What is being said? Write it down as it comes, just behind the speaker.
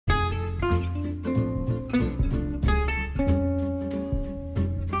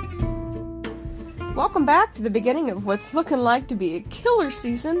Welcome back to the beginning of what's looking like to be a killer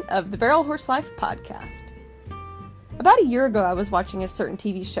season of the Barrel Horse Life podcast. About a year ago, I was watching a certain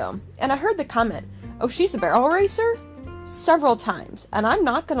TV show, and I heard the comment, "Oh, she's a barrel racer?" several times, and I'm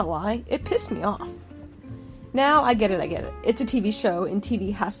not gonna lie, it pissed me off. Now, I get it. It's a TV show, and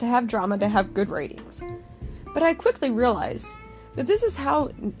TV has to have drama to have good ratings. But I quickly realized that this is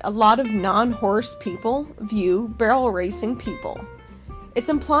how a lot of non-horse people view barrel racing people. It's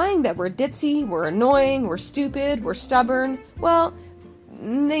implying that we're ditzy, we're annoying, we're stupid, we're stubborn. Well,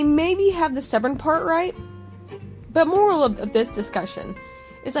 they maybe have the stubborn part right, but moral of this discussion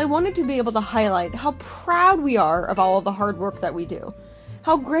is I wanted to be able to highlight how proud we are of all of the hard work that we do.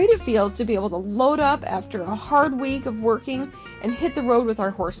 How great it feels to be able to load up after a hard week of working and hit the road with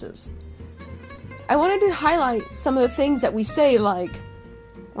our horses. I wanted to highlight some of the things that we say, like,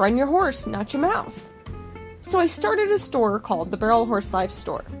 run your horse, not your mouth. So I started a store called the Barrel Horse Life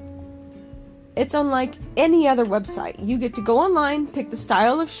Store. It's unlike any other website. You get to go online, pick the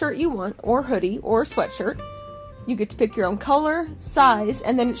style of shirt you want, or hoodie, or sweatshirt. You get to pick your own color, size,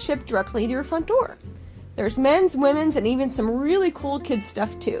 and then it's shipped directly to your front door. There's men's, women's, and even some really cool kids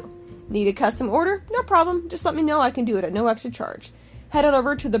stuff too. Need a custom order? No problem. Just let me know. I can do it at no extra charge. Head on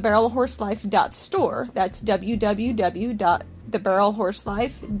over to thebarrelhorselife.store. That's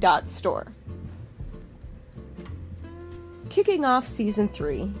www.thebarrelhorselife.store. Kicking off Season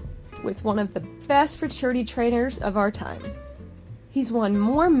 3 with one of the best fraternity trainers of our time. He's won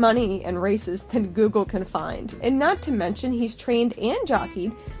more money and races than Google can find, and not to mention he's trained and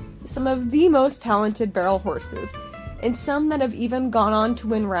jockeyed some of the most talented barrel horses, and some that have even gone on to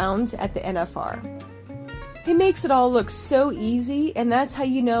win rounds at the NFR. He makes it all look so easy, and that's how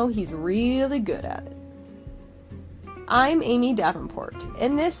you know he's really good at it. I'm Amy Davenport,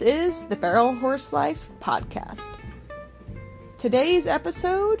 and this is the Barrel Horse Life podcast. Today's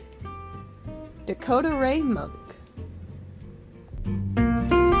episode, DaCota Monk.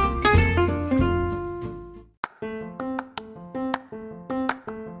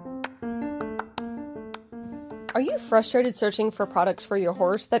 Are you frustrated searching for products for your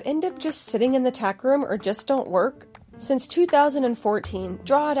horse that end up just sitting in the tack room or just don't work? Since 2014,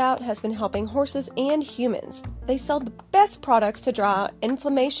 Draw It Out has been helping horses and humans. They sell the best products to draw out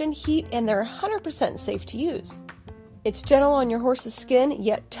inflammation, heat, and they're 100% safe to use. It's gentle on your horse's skin,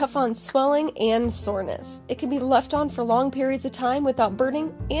 yet tough on swelling and soreness. It can be left on for long periods of time without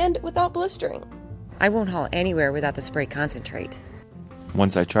burning and without blistering. I won't haul anywhere without the spray concentrate.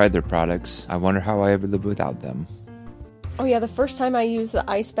 Once I tried their products, I wonder how I ever lived without them. Oh yeah, the first time I used the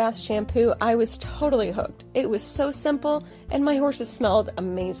ice bath shampoo, I was totally hooked. It was so simple, and my horses smelled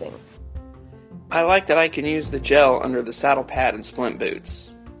amazing. I like that I can use the gel under the saddle pad and splint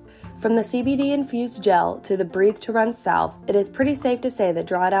boots. From the CBD-infused gel to the Breathe to Run salve, it is pretty safe to say that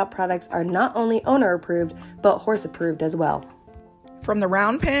Draw It Out products are not only owner-approved, but horse-approved as well. From the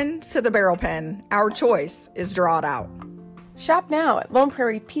round pen to the barrel pen, our choice is Draw It Out. Shop now at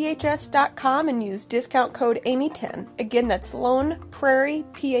LonePrairiePHS.com and use discount code Amy10. Again, that's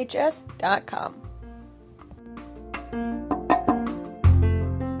LonePrairiePHS.com.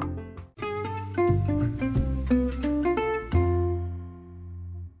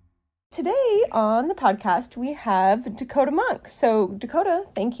 Today on the podcast, we have DaCota Monk. So, DaCota,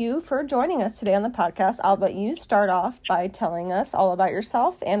 thank you for joining us today on the podcast. I'll let you start off by telling us all about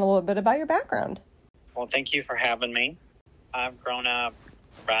yourself and a little bit about your background. Well, thank you for having me. I've grown up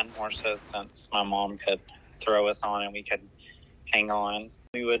riding horses since my mom could throw us on and we could hang on.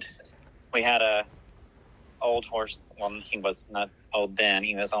 We had a old horse. Well, he was not old then.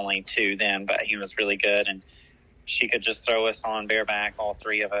 He was only 2 then, but he was really good. And she could just throw us on bareback, all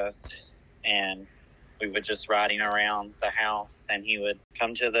 3 of us. And we would just riding around the house, and he would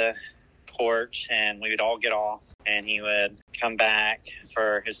come to the porch and we would all get off, and he would come back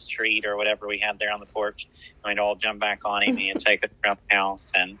for his treat or whatever we had there on the porch, and we'd all jump back on him and take us around the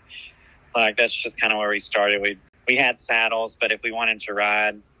house. And like, that's just kind of where we started. We had saddles, but if we wanted to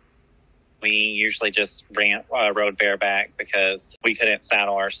ride, we usually just rode bareback because we couldn't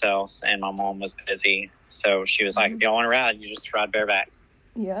saddle ourselves and my mom was busy. So she was like, if y'all want to ride, you just ride bareback.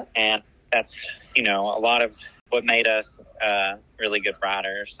 Yeah. And that's, a lot of what made us really good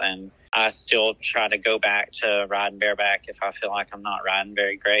riders. And I still try to go back to riding bareback if I feel like I'm not riding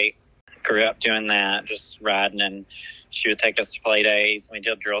very great. Grew up doing that, just riding, and she would take us to play days. We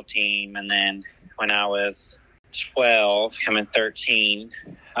did drill team. And then when I was 12, coming 13,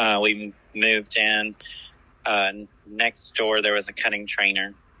 we moved in. Next door, there was a cutting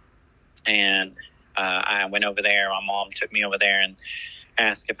trainer. And I went over there. My mom took me over there and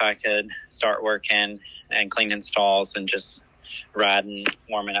asked if I could start working and cleaning stalls and just riding,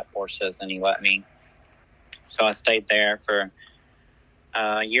 warming up horses, and he let me. So I stayed there for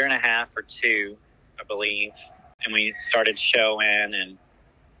a year and a half or two, I believe. And we started showing, and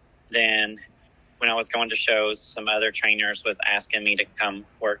then when I was going to shows, some other trainers was asking me to come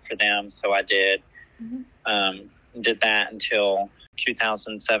work for them. So I did. Did that until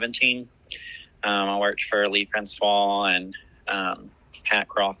 2017. I worked for Lee Francois and Pat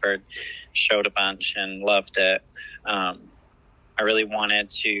Crawford, showed a bunch and loved it. I really wanted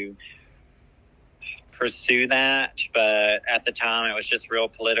to pursue that, but at the time it was just real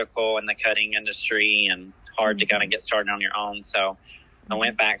political in the cutting industry and hard to kind of get started on your own. So I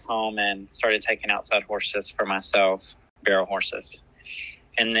went back home and started taking outside horses for myself, barrel horses.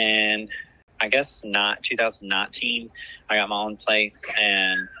 And then I guess 2019, I got my own place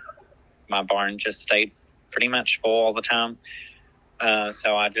and my barn just stayed pretty much full all the time.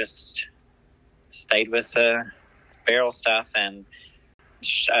 So I just stayed with the barrel stuff, and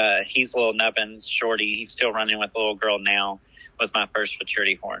he's little Nubbins, Shorty. He's still running with the little girl now. Was my first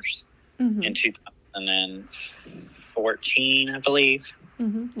maturity horse in 2014, I believe.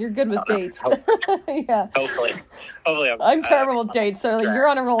 You're good with dates. Yeah. Hopefully I'm terrible with dates, so you're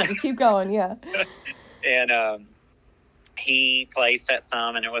on a roll. Just keep going. Yeah. And he placed at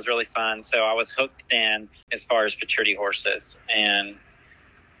some, and it was really fun. So I was hooked in as far as maturity horses, and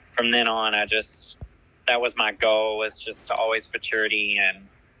from then on, that was my goal, was just to always maturity, and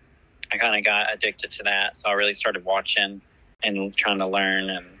I kind of got addicted to that. So I really started watching and trying to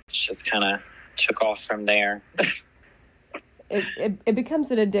learn, and just kind of took off from there. It becomes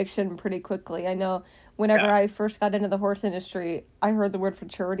an addiction pretty quickly. I know whenever I first got into the horse industry, I heard the word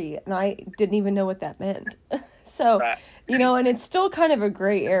futurity, and I didn't even know what that meant. So, and it's still kind of a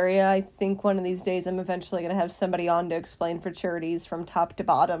gray area. I think one of these days I'm eventually going to have somebody on to explain futurities from top to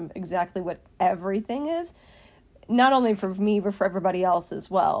bottom, exactly what everything is. Not only for me, but for everybody else as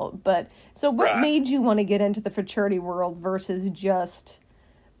well. But so what made you want to get into the futurity world versus just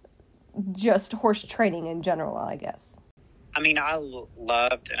horse training in general, I guess? I mean, I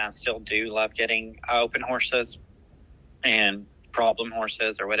loved, and I still do love getting open horses and problem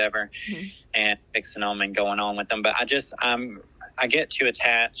horses or whatever, and fixing them and going on with them. But I get too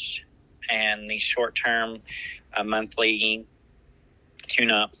attached, and these short-term monthly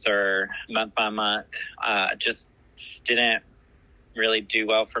tune-ups or month by month just didn't really do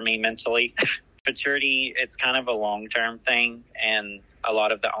well for me mentally. Maturity, it's kind of a long-term thing, and a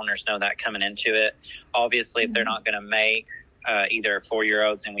lot of the owners know that coming into it. Obviously, if they're not going to make either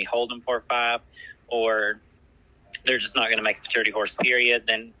 4-year-olds and we hold them 4 or 5, or they're just not going to make a maturity horse, period,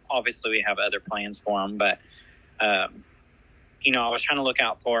 then obviously we have other plans for them. But, I was trying to look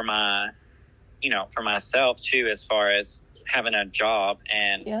out for for myself too, as far as having a job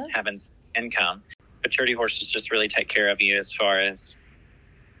and having income. Maturity horses just really take care of you as far as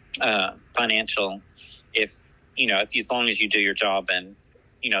financial, if as long as you do your job and,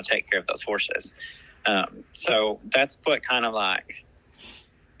 take care of those horses. So that's what kind of like,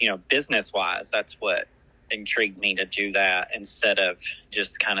 business wise, that's what intrigued me to do that instead of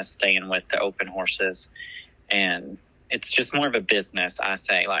just kind of staying with the open horses. And it's just more of a business, I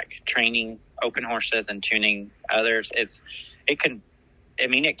say, like training open horses and tuning others. It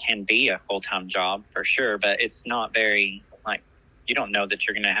can be a full-time job for sure, but it's not very, like, you don't know that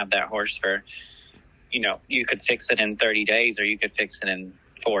you're going to have that horse for, you could fix it in 30 days or you could fix it in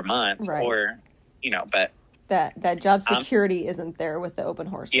 4 months or, but that job security isn't there with the open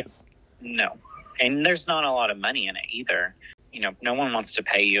horses. Yeah, no. And there's not a lot of money in it either. No one wants to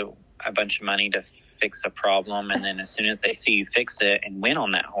pay you a bunch of money to fix a problem, and then as soon as they see you fix it and win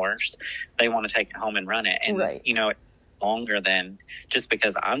on that horse, they want to take it home and run it. And, longer than just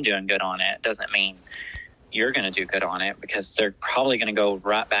because I'm doing good on it doesn't mean you're going to do good on it, because they're probably going to go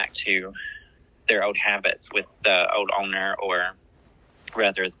right back to their old habits with the old owner, or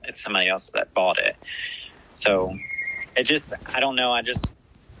rather it's somebody else that bought it. So it just, I don't know.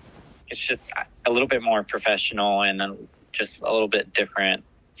 It's just a little bit more professional and just a little bit different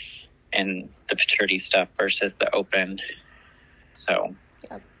in the maturity stuff versus the open. So.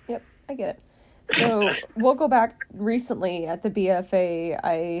 Yep, I get it. So we'll go back recently at the BFA.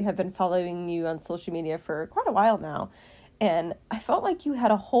 I have been following you on social media for quite a while now, and I felt like you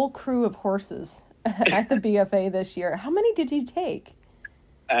had a whole crew of horses at the BFA this year. How many did you take?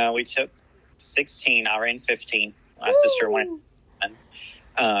 We took 16. I ran 15. My sister went.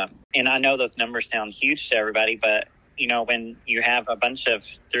 And I know those numbers sound huge to everybody, but when you have a bunch of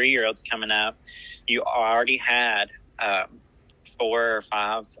 3-year-olds coming up, you already had 4 or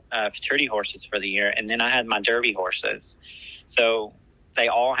 5 futurity horses for the year, and then I had my derby horses, so they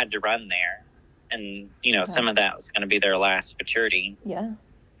all had to run there, and some of that was going to be their last futurity.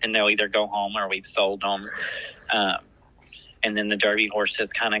 and they'll either go home or we've sold them. And then the Derby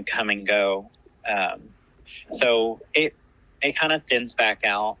horses kind of come and go. So it kind of thins back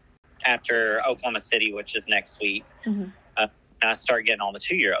out after Oklahoma City, which is next week. Mm-hmm. I start getting all the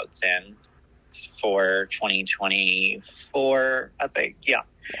 2-year-olds in for 2024, I think. Yeah.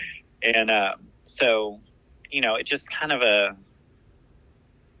 And so, it's just kind of a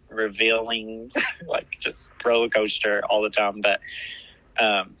revealing, like just roller coaster all the time. But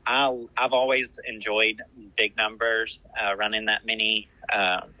I've always enjoyed big numbers, running that many,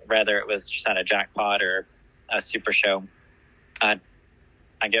 whether it was just at a jackpot or a super show. I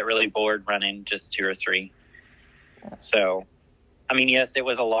get really bored running just 2 or 3. So, I mean, yes, it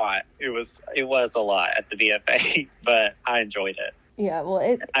was a lot. It was a lot at the VFA, but I enjoyed it. Yeah, well,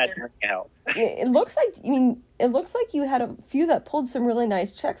 I didn't help. It looks like you had a few that pulled some really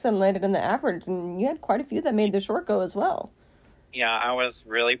nice checks and landed in the average, and you had quite a few that made the short go as well. Yeah, I was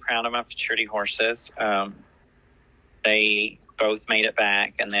really proud of my futurity horses. They both made it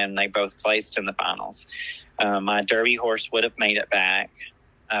back, and then they both placed in the finals. My Derby horse would have made it back,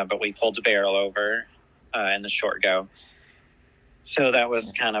 but we pulled the barrel over in the short go. So that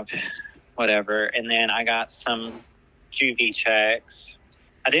was kind of whatever. And then I got some juvie checks.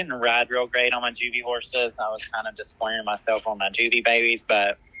 I didn't ride real great on my juvie horses. I was kind of disappointing myself on my juvie babies,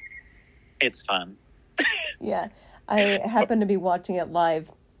 but it's fun. Yeah. I happened to be watching it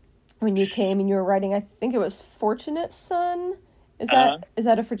live when you came and you were riding, I think it was Fortunate Son. Is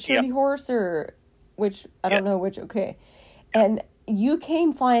that a futurity horse or which? I don't know which. Okay. And you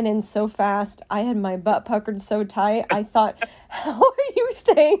came flying in so fast. I had my butt puckered so tight. I thought, how are you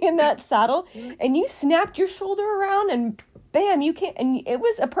staying in that saddle? And you snapped your shoulder around and bam, you came. And it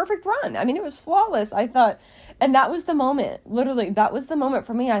was a perfect run. I mean, it was flawless. I thought, and that was the moment. Literally, that was the moment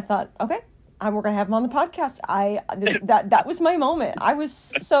for me. I thought, okay, we're going to have him on the podcast. That was my moment. I was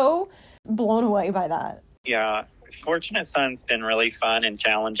so blown away by that. Yeah. Fortunate Son's been really fun and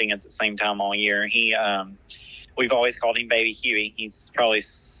challenging at the same time all year. We've always called him Baby Huey. He's probably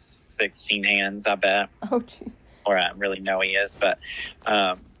 16 hands, I bet. Oh, jeez. Or I really know he is, but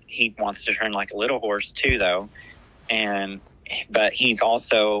he wants to turn like a little horse too, though. But he's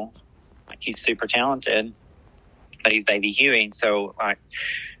also, he's super talented, but he's Baby Huey. So I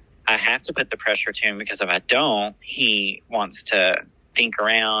have to put the pressure to him, because if I don't, he wants to think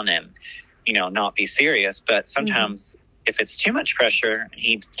around and, not be serious. But sometimes if it's too much pressure,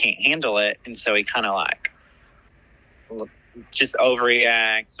 he can't handle it. And so he kind of just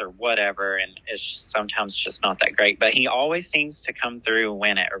overreacts or whatever, and it's sometimes just not that great. But he always seems to come through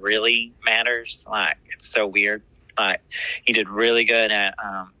when it really matters. Like, it's so weird. Like, he did really good at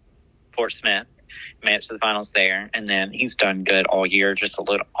Fort Smith, made it to the finals there, and then he's done good all year, just a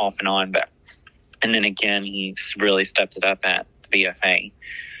little off and on. And then again, he's really stepped it up at the VFA.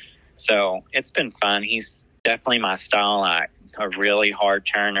 So it's been fun. He's definitely my style, like a really hard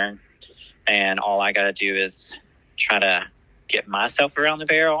turner, and all I got to do is try to get myself around the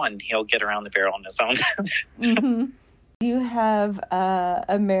barrel, and he'll get around the barrel on his own. Mm-hmm. You have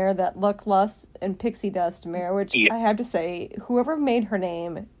a mare, that Luck, Lust, and Pixie Dust mare, which I have to say, whoever made her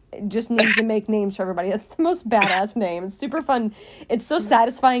name just needs to make names for everybody. That's the most badass name. It's super fun. It's so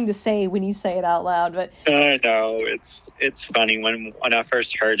satisfying to say when you say it out loud. But I know, it's funny. When I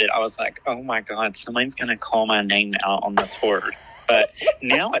first heard it, I was like, oh my God, someone's going to call my name out on this board. But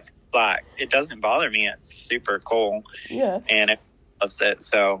now it's like, it doesn't bother me. It's super cool. Yeah. And it loves it.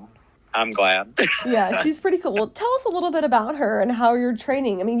 So I'm glad. Yeah, she's pretty cool. Well, tell us a little bit about her and how you're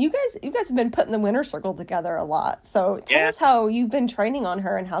training. I mean, you guys have been putting the winter circle together a lot. So tell us how you've been training on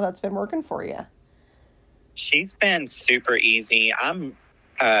her and how that's been working for you. She's been super easy.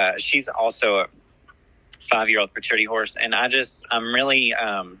 She's also a 5-year-old futurity horse, and I'm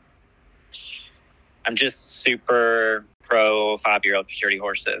just super pro 5-year-old futurity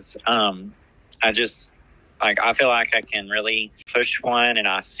horses. I feel like I can really push one, and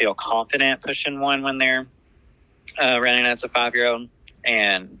I feel confident pushing one when they're running as a 5-year-old.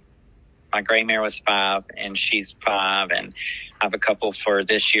 And my gray mare was 5, and she's 5, and I have a couple for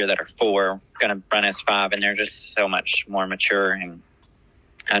this year that are 4, going to run as 5, and they're just so much more mature, and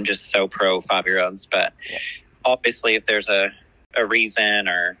I'm just so pro 5-year-olds. But obviously, if there's a reason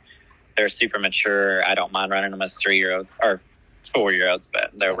or they're super mature, I don't mind running them as 3-year-olds or 4-year-olds,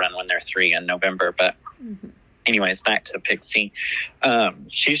 but they'll run when they're 3 in November. But anyways, back to Pixie.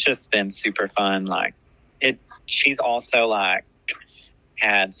 She's just been super fun. She's also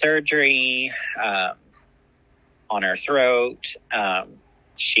had surgery on her throat.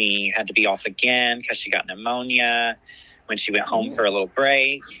 She had to be off again because she got pneumonia when she went home for a little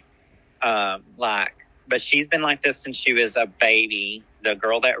break. But she's been like this since she was a baby. the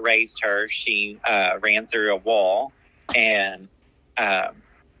girl that raised her, she ran through a wall, and the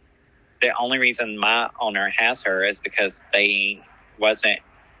only reason my owner has her is because I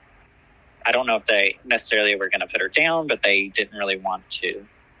don't know if they necessarily were going to put her down, but they didn't really want to.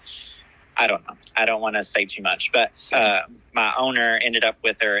 I don't know. I don't want to say too much, but my owner ended up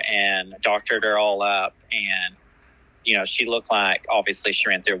with her and doctored her all up, and she looked like, obviously she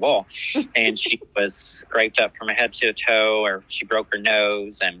ran through a wall, and she was scraped up from her head to a toe, or she broke her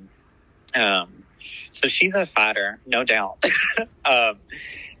nose. And so she's a fighter, no doubt.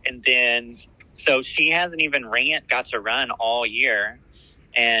 And then, so she hasn't even got to run all year,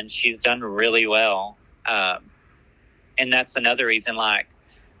 and she's done really well. And that's another reason,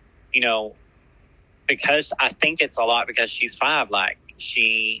 because I think it's a lot because she's 5,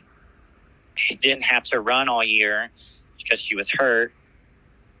 she didn't have to run all year because she was hurt.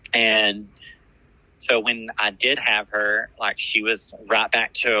 And so when I did have her, she was right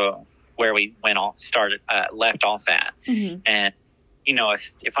back to where we left off at. Mm-hmm. And,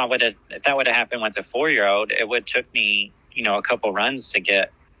 if that would have happened with a 4-year-old, it would took me, a couple runs to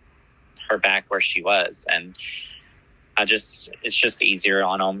get her back where she was. And it's just easier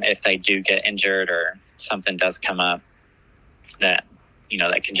on them if they do get injured or something does come up that,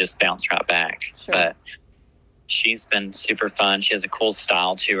 they can just bounce right back. Sure. But she's been super fun. She has a cool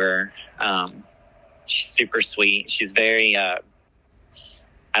style to her. She's super sweet. She's very, I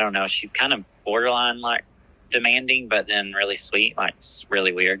don't know, she's kind of borderline demanding, but then really sweet. It's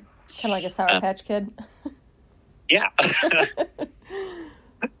really weird. Kind of like a Sour Patch Kid. Yeah.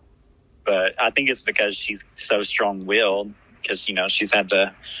 But I think it's because she's so strong-willed, because, she's had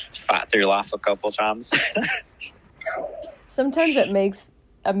to fight through life a couple times. Sometimes it makes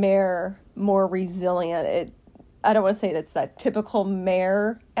a mare more resilient. I don't want to say it's that typical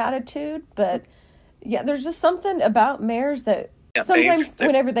mare attitude, but yeah, there's just something about mares that sometimes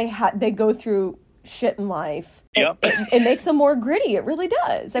whenever they go through shit in life, it makes them more gritty. It really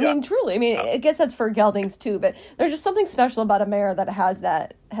does. I mean, truly. I mean, I guess that's for geldings too, but there's just something special about a mare that has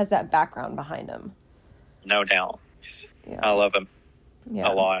that background behind them. No doubt. Yeah. I love him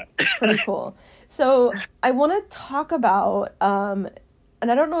a lot. Pretty cool. So I want to talk about, and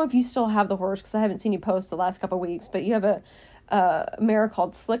I don't know if you still have the horse because I haven't seen you post the last couple of weeks, but you have a mare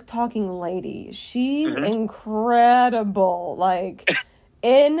called Slick Talking Lady. She's incredible,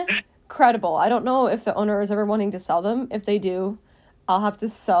 incredible. I don't know if the owner is ever wanting to sell them. If they do, I'll have to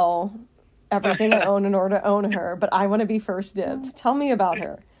sell everything I own in order to own her, but I want to be first dibs. Tell me about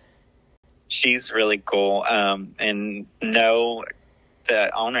her. She's really cool. And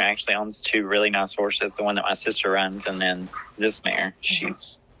the owner actually owns 2 really nice horses, the one that my sister runs, and then this mare.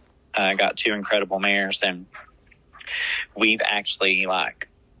 She's got 2 incredible mares, and we've actually,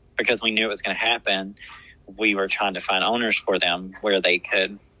 because we knew it was going to happen, we were trying to find owners for them where they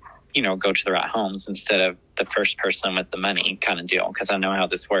could, go to the right homes instead of the first person with the money kind of deal, because I know how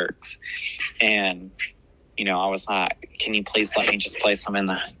this works. And I was like, can you please let me just place them in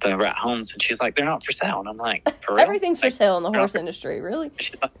the right homes? And she's like, they're not for sale. And I'm like, for real? Everything's for sale in the horse industry, really?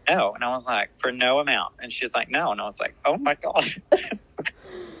 She's like, no. And I was like, for no amount. And she's like, no. And I was like, oh my God.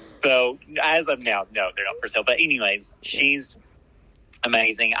 So as of now, no, they're not for sale. But anyways, she's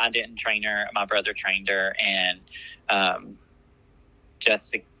amazing. I didn't train her. My brother trained her. And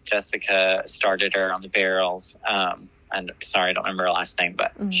Jessica started her on the barrels. I'm sorry, I don't remember her last name,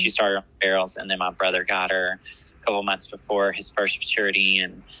 but she started on barrels, and then my brother got her a couple months before his first maturity,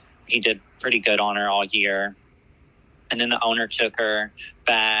 and he did pretty good on her all year. And then the owner took her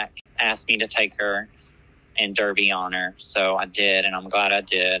back, asked me to take her and Derby on her. So I did, and I'm glad I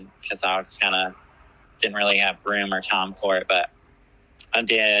did, because I was didn't really have room or time for it, but I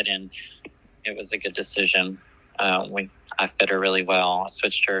did, and it was a good decision. I fit her really well. I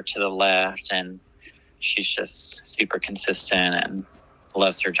switched her to the left, and she's just super consistent and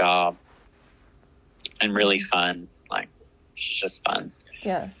loves her job and really fun. She's just fun.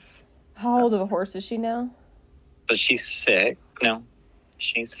 Yeah. How old of a horse is she now? So she's 6. No,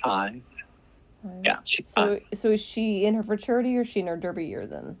 she's 5. Yeah, she's 5. So is she in her maturity, or is she in her Derby year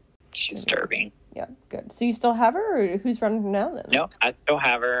then? She's Derby. Yeah, good. So you still have her, or who's running her now then? No, I still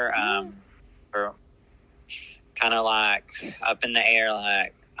have her. For kind of up in the air.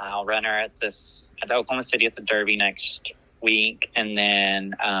 I'll run her at Oklahoma City at the Derby next week, and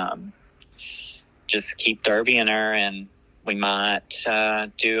then just keep derbying her, and we might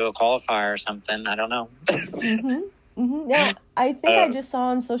do a qualifier or something. I don't know. Yeah, I think I just saw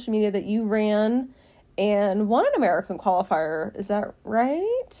on social media that you ran and won an American qualifier. Is that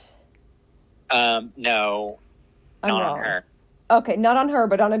right? No, not on her. Okay, not on her,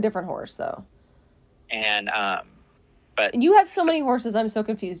 but on a different horse, though. And But You have so many horses, I'm so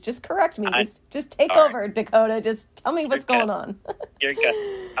confused. Just correct me. Just take over, DaCota. Just tell me what's going on. You're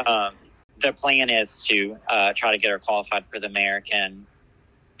good. The plan is to try to get her qualified for the American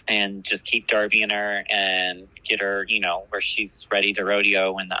and just keep derbying her and get her, where she's ready to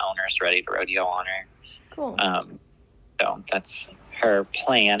rodeo when the owner's ready to rodeo on her. Cool. So that's her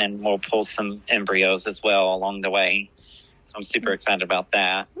plan, and we'll pull some embryos as well along the way. So I'm super excited about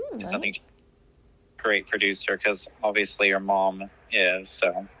that. Nice. I think she's a great producer because obviously her mom is.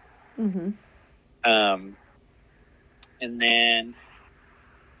 So, Mm-hmm. And then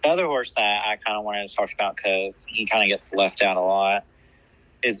the other horse that I kind of wanted to talk about because he kind of gets left out a lot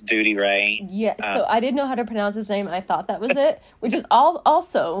is Booty Ray. Yeah, so I didn't know how to pronounce his name. I thought that was it, which is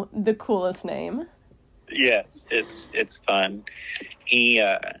also the coolest name. Yes, it's fun. He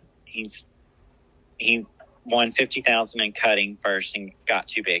won 50,000 in cutting first and got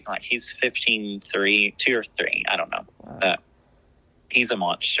too big. Like he's 2 or 3, I don't know. Wow. He's a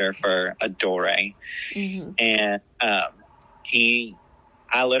monster for a Doré. Mm-hmm. And I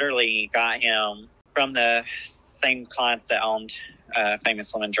literally got him from the same clients that owned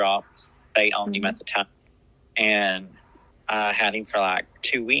Famous Lemon Drop. They owned him at the time. And I had him for like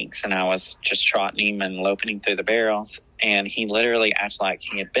 2 weeks, and I was just trotting him and loping him through the barrels. And he literally acted like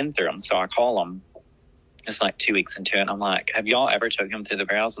he had been through them. So I call him. It's like 2 weeks into it. And I'm like, have y'all ever took him through the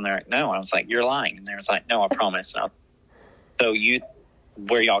barrels? And they're like, no. I was like, you're lying. And they was like, no, I promise. And so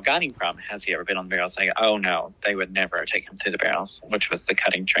where y'all got him from? Has he ever been on the barrels? I go, oh no, they would never take him through the barrels, which was the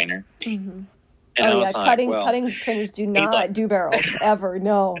cutting trainer. Mm-hmm. And I was like, cutting trainers do not do barrels ever.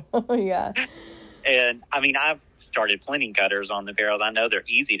 No. Yeah. And I mean, I've started plenty cutters on the barrels. I know they're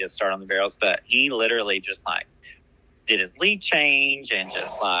easy to start on the barrels, but he literally just like did his lead change and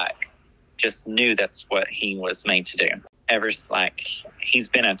just knew that's what he was made to do. He's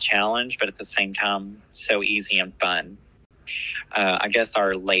been a challenge, but at the same time, so easy and fun. I guess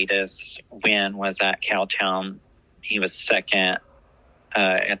our latest win was at Cowtown. He was second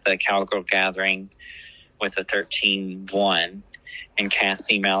at the Cowgirl Gathering with a 13-1, and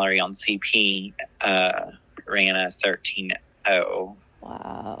Cassie Mallory on CP ran a 13-0.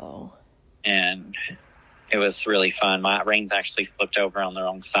 Wow. And it was really fun. My reins actually flipped over on the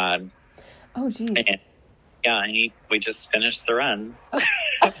wrong side. Oh, geez. And we just finished the run.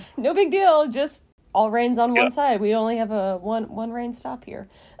 No big deal. Just all reins on one side. We only have a one rein stop here.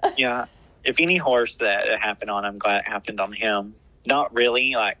 Yeah. If any horse that it happened on, I'm glad it happened on him. Not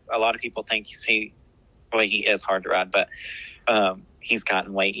really. Like, a lot of people think he is hard to ride, but he's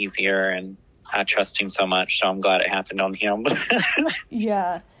gotten way easier, and I trust him so much, so I'm glad it happened on him.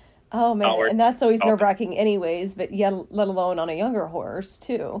 Yeah. Oh, man. And that's always nerve-wracking anyways, but yeah, let alone on a younger horse,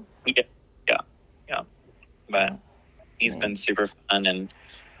 too. Yeah. But he's been super fun, and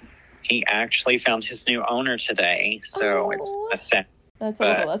he actually found his new owner today, so it's sad. That's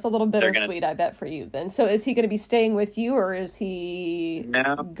a little bittersweet, I bet, for you then. So is he going to be staying with you, or is he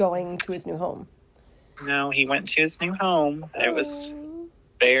going to his new home? No, he went to his new home. It was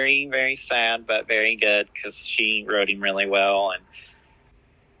very, very sad, but very good, because she rode him really well, and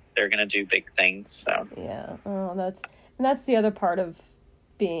they're going to do big things. So yeah, that's the other part of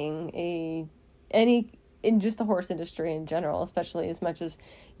being in just the horse industry in general, especially as much as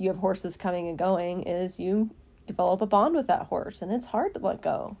you have horses coming and going, is you develop a bond with that horse, and it's hard to let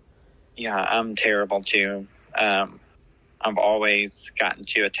go. Yeah, I'm terrible too. I've always gotten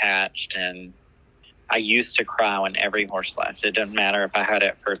too attached, and I used to cry when every horse left. It didn't matter if I had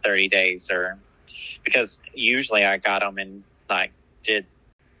it for 30 days because usually I got them and did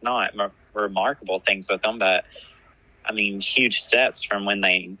not remarkable things with them, but I mean, huge steps from when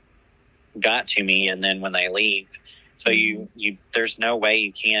they got to me and then when they leave. So you there's no way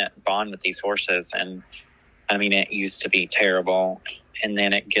you can't bond with these horses. And I mean, it used to be terrible, and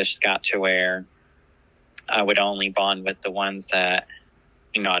then it just got to where I would only bond with the ones that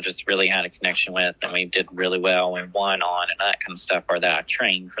I just really had a connection with, and we did really well and won on and that kind of stuff, or that I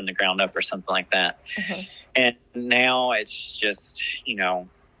trained from the ground up or something like that. Mm-hmm. And now it's just,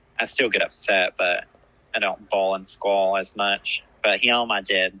 I still get upset, but I don't bawl and squall as much. But I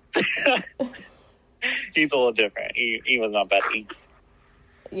did. He's a little different. He was my buddy.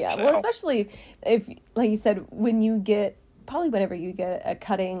 Yeah, so. Well, especially if, like you said, whenever you get a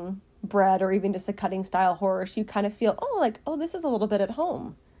cutting bred or even just a cutting style horse, you kind of feel, this is a little bit at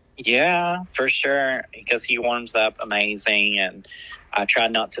home. Yeah, for sure, because he warms up amazing, and I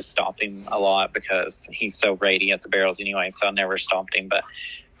tried not to stop him a lot because he's so rady at the barrels anyway, so I never stopped him, but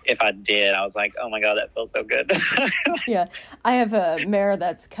if I did, I was like, oh my God, that feels so good. Yeah, I have a mare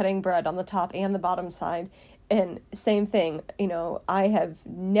that's cutting bred on the top and the bottom side, And same thing, I have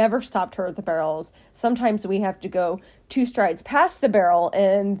never stopped her at the barrels. Sometimes we have to go 2 strides past the barrel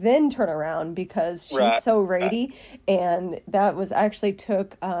and then turn around because she's so rady. And that was actually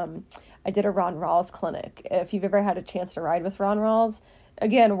I did a Ron Rawls clinic. If you've ever had a chance to ride with Ron Rawls,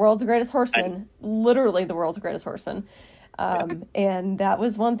 again, world's greatest horseman, literally the world's greatest horseman. And that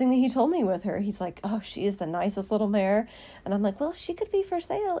was one thing that he told me with her. He's like, oh, she is the nicest little mare. And I'm like, well, she could be for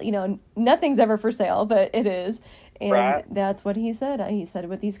sale. Nothing's ever for sale, but it is. And that's what he said. He said,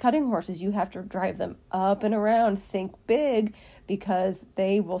 with these cutting horses, you have to drive them up and around, think big, because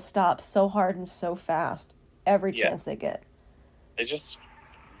they will stop so hard and so fast every chance they get. They just,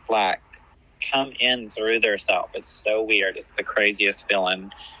 come in through their self. It's so weird. It's the craziest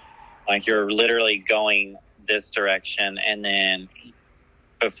feeling. Like, you're literally going this direction, and then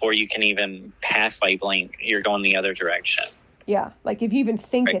before you can even halfway blink, you're going the other direction. Yeah, like if you even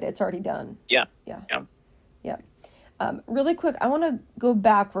think it's already done. Yeah. Really quick, I want to go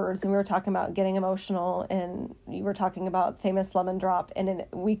backwards, and we were talking about getting emotional, and you were talking about famous lemon drop, and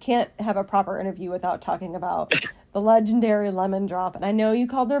we can't have a proper interview without talking about the legendary lemon drop. And I know you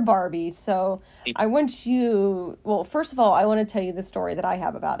called her Barbie, so I want you, well, first of all, I want to tell you the story that I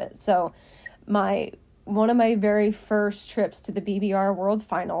have about it. So one of my very first trips to the BBR World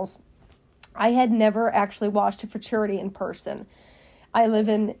Finals, I had never actually watched a futurity in person. I live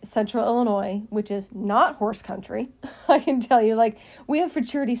in central Illinois, which is not horse country. I can tell you, we have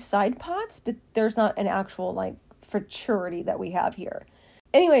futurity side pots, but there's not an actual, futurity that we have here.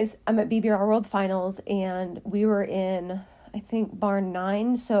 Anyways, I'm at BBR World Finals, and we were in, I think, barn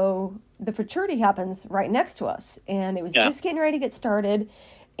 9, so the futurity happens right next to us, and it was just getting ready to get started,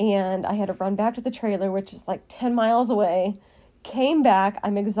 and I had to run back to the trailer, which is 10 miles away, came back,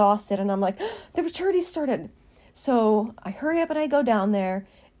 I'm exhausted, and I'm like, the futurity started. So I hurry up and I go down there,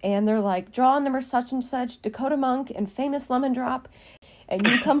 and they're like, draw number such and such, DaCota Monk and famous lemon drop, and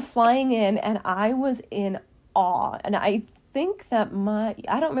you come flying in, and I was in awe. And I think that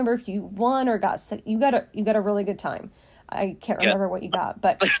I don't remember if you won or got sick. You got a really good time. I can't remember what you got,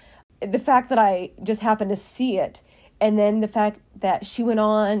 but the fact that I just happened to see it, and then the fact that she went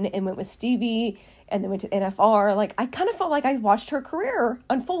on and went with Stevie and then went to NFR, I kind of felt like I watched her career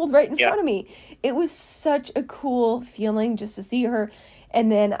unfold right in front of me. It was such a cool feeling just to see her. And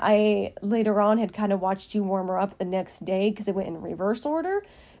then I later on had kind of watched you warm her up the next day because it went in reverse order.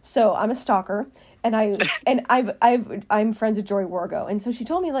 So I'm a stalker, and I'm friends with Joy Wargo, and so she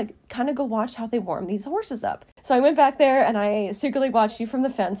told me kind of go watch how they warm these horses up. So I went back there and I secretly watched you from the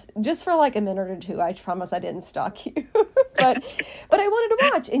fence just for a minute or two. I promise I didn't stalk you, but I wanted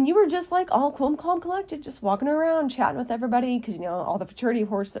to watch, and you were just all cool and calm, collected, just walking around chatting with everybody because all the futurity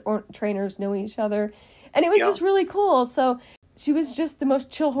horse trainers know each other, and it was just really cool. So she was just the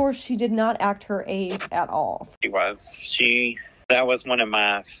most chill horse. She did not act her age at all. She was. That was one of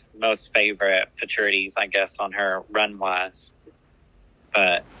my most favorite futurities, I guess, on her run-wise.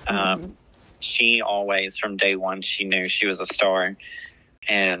 But she always, from day one, she knew she was a star.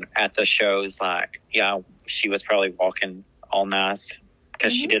 And at the shows, she was probably walking all nice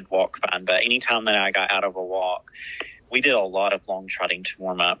because she did walk fine. But anytime that I got out of a walk, we did a lot of long trotting to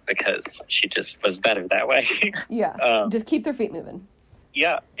warm up because she just was better that way. Just keep their feet moving.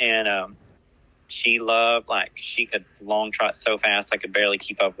 Yeah, and she loved, she could long trot so fast, I could barely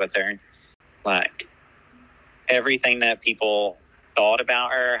keep up with her. Everything that people thought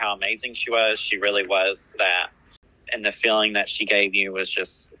about her, how amazing she really was that. And the feeling that she gave you was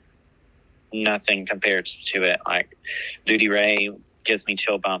just nothing compared to it. Duty Ray gives me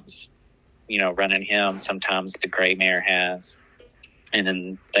chill bumps, running him. Sometimes the gray mare has. And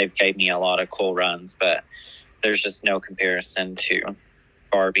then they've gave me a lot of cool runs, but there's just no comparison to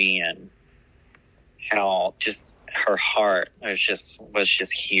Barbie, and how just her heart was just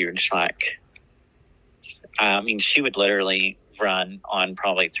huge. She would literally run on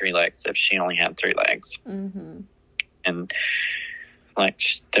probably 3 legs if she only had 3 legs. Mm-hmm. And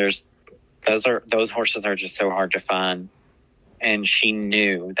those horses are just so hard to find. And she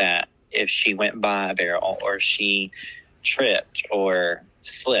knew that if she went by a barrel or she tripped or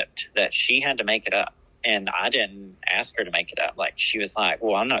slipped, that she had to make it up. And I didn't ask her to make it up. She was like,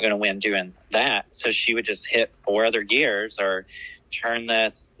 well, I'm not going to win doing that. So she would just hit 4 other gears or turn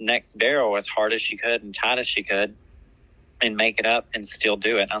this next barrel as hard as she could and tight as she could and make it up and still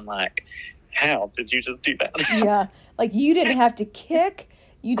do it. I'm like, how did you just do that? Yeah. You didn't have to kick.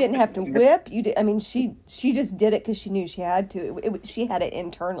 You didn't have to whip. She just did it because she knew she had to. She had it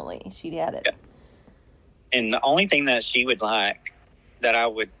internally. She had it. Yeah. And the only thing that she would that I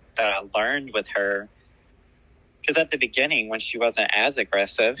learned with her, because at the beginning when she wasn't as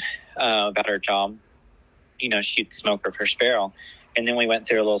aggressive about her job, she'd smoke her first barrel. And then we went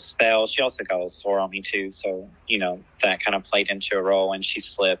through a little spell. She also got a little sore on me too. So, that kind of played into a role, and she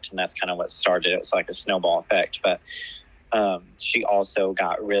slipped, and that's kind of what started. It was like a snowball effect. But she also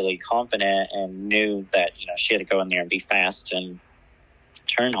got really confident and knew that, she had to go in there and be fast and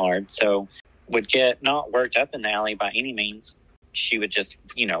turn hard. So would get not worked up in the alley by any means. She would just,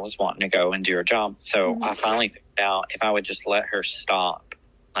 was wanting to go and do her job. So I finally figured out if I would just let her stop,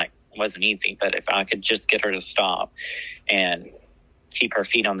 like, it wasn't easy, but if I could just get her to stop and keep her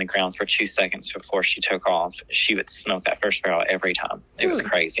feet on the ground for 2 seconds before she took off, she would smoke that first barrel every time. It was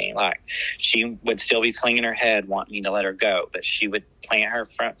crazy. Like, she would still be slinging her head, wanting me to let her go, but she would plant her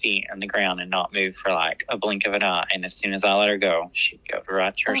front feet on the ground and not move for like a blink of an eye. And as soon as I let her go, she'd go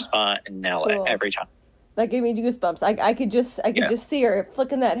right to her spot and nail it every time. That gave me goosebumps. I could just see her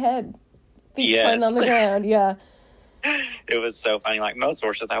flicking that head, feet planted on the ground. Yeah. It was so funny. Like, most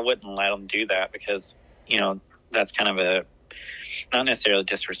horses, I wouldn't let them do that because, that's kind of a, not necessarily a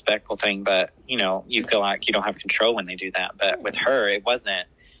disrespectful thing, but, you feel like you don't have control when they do that. But with her, it wasn't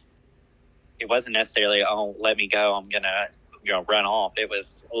necessarily, oh, let me go, I'm going to, run off. It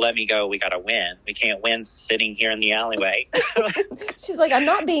was, let me go, we got to win. We can't win sitting here in the alleyway. She's like, I'm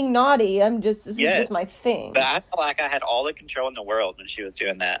not being naughty. This is just my thing. But I felt like I had all the control in the world when she was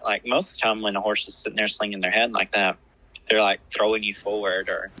doing that. Like, most of the time when a horse is sitting there slinging their head like that, they're like throwing you forward,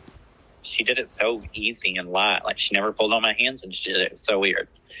 or she did it so easy and light. Like, she never pulled on my hands and she did it. It was so weird.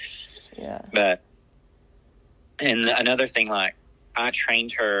 Yeah. But, and another thing, like, I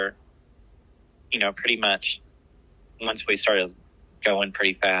trained her, pretty much once we started going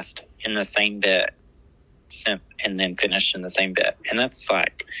pretty fast in the same bit and then finished in the same bit. And that's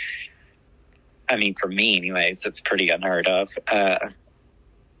like, I mean, for me anyways, it's pretty unheard of.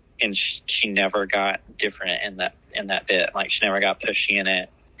 And she never got different in that bit. Like, she never got pushy in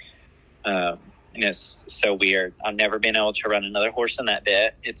it. And it's so weird. I've never been able to run another horse in that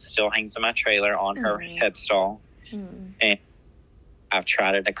bit. It still hangs in my trailer on her headstall. And I've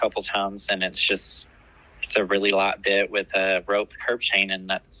tried it a couple times, and it's a really light bit with a rope curb chain, and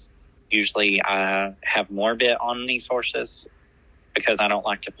that's usually I have more bit on these horses because I don't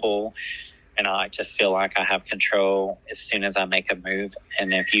like to pull, and I like to feel like I have control as soon as I make a move.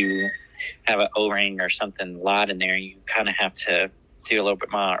 And if you have an O-ring or something light in there, you kind of have to do a little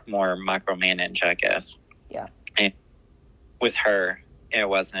bit more micromanage, I guess. Yeah. And with her, it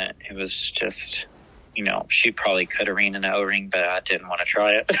wasn't. It was just, she probably could have ran an O-ring, but I didn't want to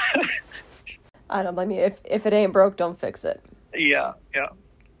try it. I don't blame you. If it ain't broke, don't fix it. Yeah.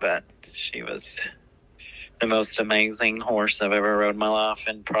 But she was the most amazing horse I've ever rode in my life,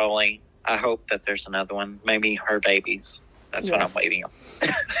 and probably, I hope that there's another one. Maybe her babies. That's what I'm waiting on.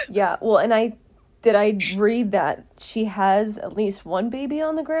 Yeah. Well, and did I read that she has at least one baby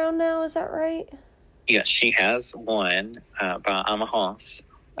on the ground now? Is that right? Yes, she has one by Amahas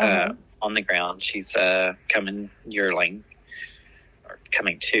on the ground. She's coming yearling, or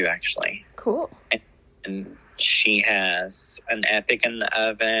coming two, actually. Cool. And she has an Epic in the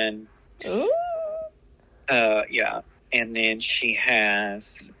oven. Ooh. Yeah. And then she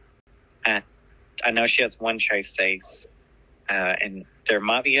has, I know she has one Trace Ace, and there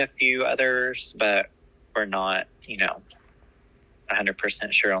might be a few others, but we're not,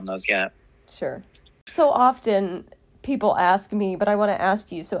 100% sure on those yet. Sure. So often people ask me, but I want to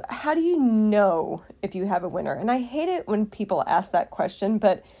ask you, so how do you know if you have a winner? And I hate it when people ask that question,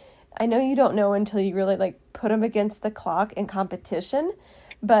 but I know you don't know until you really put them against the clock in competition.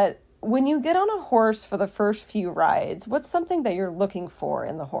 But when you get on a horse for the first few rides, what's something that you're looking for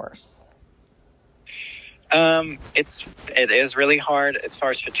in the horse? It is really hard as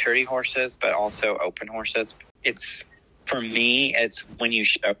far as futurity horses, but also open horses. For me, it's when you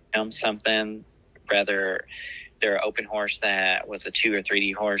show them something, whether they're an open horse that was a 2 or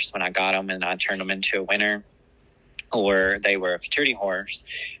 3D horse when I got them and I turned them into a winner, or they were a futurity horse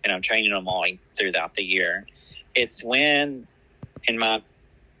and I'm training them all throughout the year. It's when, in my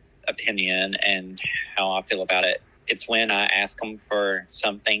opinion and how I feel about it, it's when I ask them for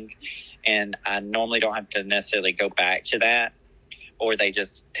something and I normally don't have to necessarily go back to that, or they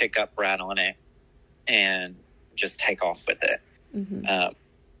just pick up right on it and just take off with it. Mm-hmm.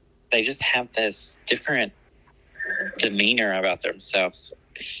 They just have this different demeanor about themselves.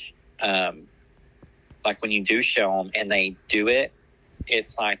 Like when you do show them and they do it,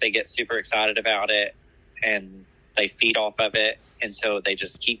 it's like they get super excited about it and they feed off of it. And so they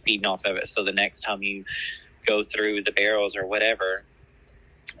just keep feeding off of it. So the next time you go through the barrels or whatever,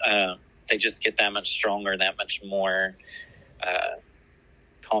 they just get that much stronger, that much more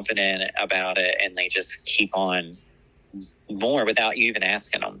confident about it. And they just keep on more without you even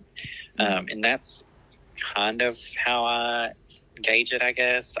asking them. And that's kind of how I gauge it, I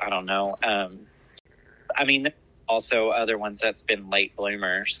guess. I don't know. I mean, there's also other ones that's been late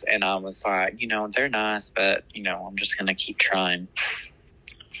bloomers, and I was like, they're nice, but, I'm just going to keep trying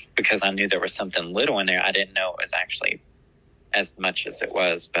because I knew there was something little in there. I didn't know it was actually as much as it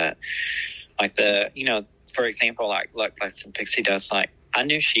was, but like for example, like some pixie dust, like I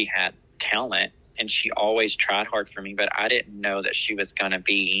knew she had talent and she always tried hard for me, but I didn't know that she was going to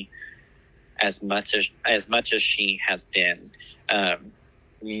be as much as she has been.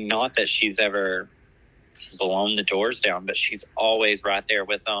 Not that she's ever blown the doors down, but she's always right there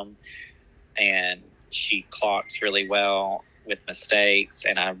with them, and she clocks really well with mistakes,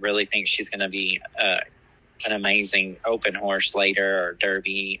 and I really think she's going to be an amazing open horse later, or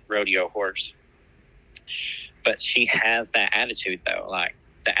derby rodeo horse. But she has that attitude, though. Like,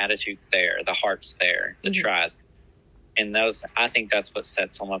 the attitude's there, the heart's there, the tries. And those, I think that's what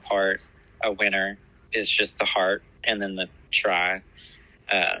sets them apart. A winner is just the heart and then the try.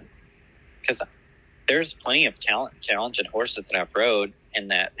 Because there's plenty of talented horses that I've rode and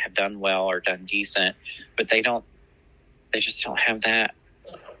that have done well or done decent, but they just don't have that.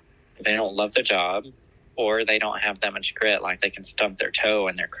 They don't love the job, or they don't have that much grit. Like, they can stump their toe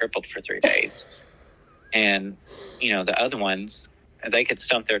and they're crippled for 3 days. And, the other ones, they could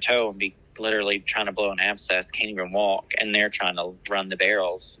stump their toe and be literally trying to blow an abscess, can't even walk, and they're trying to run the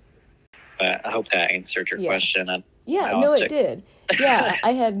barrels. But I hope that answered your question. It did. Yeah,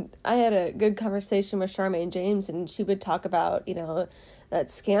 I had a good conversation with Charmaine James, and she would talk about,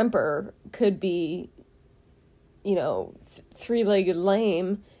 that Scamper could be, three-legged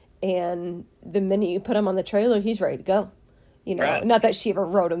lame, and the minute you put him on the trailer, he's ready to go. Right. Not that she ever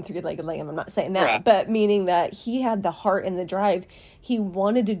rode him three-legged lame, I'm not saying that, right. But meaning that he had the heart and the drive. He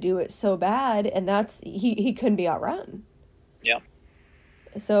wanted to do it so bad, and he couldn't be outrun. Yeah.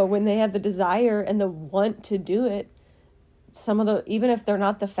 So when they have the desire and the want to do it, even if they're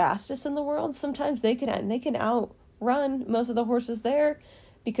not the fastest in the world, sometimes they can outrun most of the horses there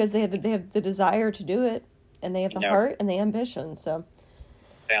because they have the desire to do it, and they have the heart and the ambition. So,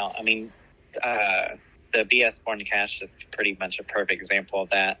 well, I mean, the BS Born to Cash is pretty much a perfect example of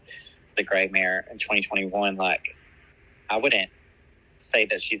that. The gray mare in 2021, like, I wouldn't say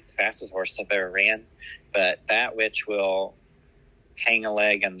that she's the fastest horse I've ever ran, but that witch will hang a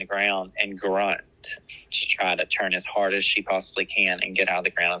leg on the ground and grunt to try to turn as hard as she possibly can and get out of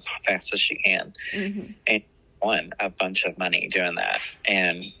the ground as fast as she can. Mm-hmm. And won a bunch of money doing that.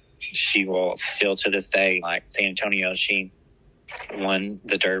 And she will still, to this day, like San Antonio, she won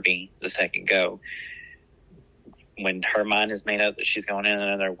the Derby the second go. When her mind is made up that she's going in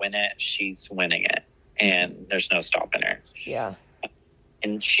another win it, she's winning it. And there's no stopping her. Yeah.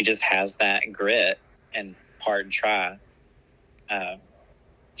 And she just has that grit and hard try.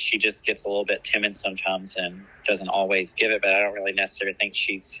 She just gets a little bit timid sometimes and doesn't always give it, but I don't really necessarily think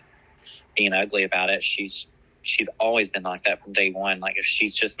she's being ugly about it. She's always been like that from day one. Like, if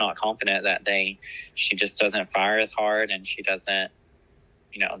she's just not confident that day, she just doesn't fire as hard, and she doesn't,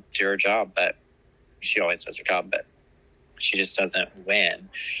 do her job. But she always does her job, but she just doesn't win.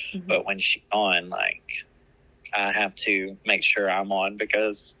 Mm-hmm. But when she's on, like, I have to make sure I'm on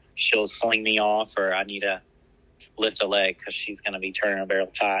because she'll sling me off, or I need to lift a leg because she's going to be turning a barrel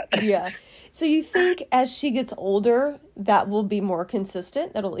tight. Yeah. So you think as she gets older, that will be more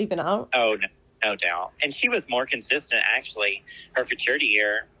consistent? That'll even out? Oh, no doubt. And she was more consistent, actually. Her futurity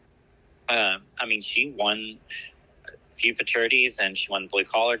year, she won a few futurities, and she won the blue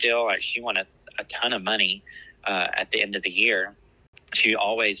collar deal. Like, she won a ton of money at the end of the year. She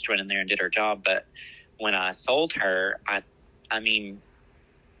always went in there and did her job. But when I sold her, I mean,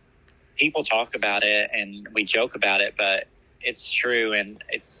 people talk about it and we joke about it, but it's true, and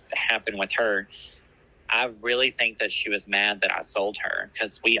it's happened with her. I really think that she was mad that I sold her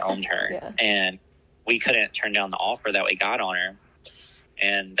because we owned her, and we couldn't turn down the offer that we got on her.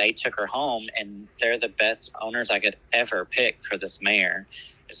 And they took her home, and they're the best owners I could ever pick for this mare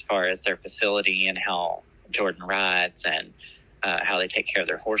as far as their facility and how Jordan rides and how they take care of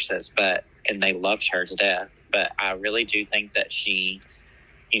their horses. And they loved her to death. But I really do think that she,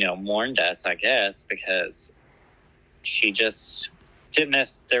 mourned us, I guess, because she just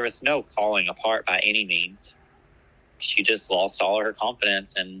didn't there was no falling apart by any means. She just lost all of her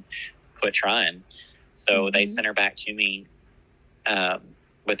confidence and quit trying. So they sent her back to me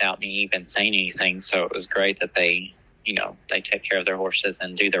without me even saying anything. So it was great that they take care of their horses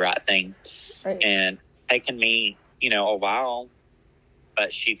and do the right thing. Right. And taken me, a while,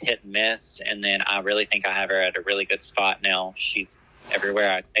 but she's hit and missed. And then I really think I have her at a really good spot now. She's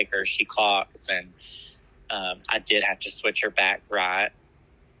everywhere I take her, she clocks. And I did have to switch her back right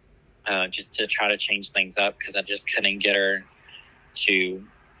just to try to change things up, because I just couldn't get her to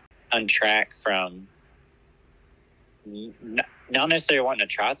untrack from not necessarily wanting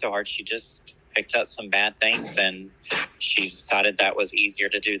to try so hard. She just picked up some bad things, and she decided that was easier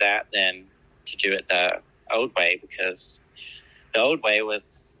to do that than to do it the old way, because the old way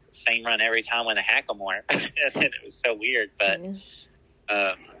was same run every time with a hackamore. And it was so weird, but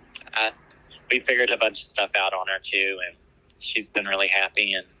we figured a bunch of stuff out on her too, and she's been really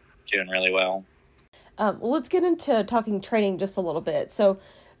happy and doing really well. Well, let's get into talking training just a little bit. So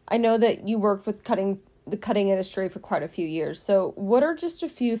I know that you worked with the cutting industry for quite a few years. So what are just a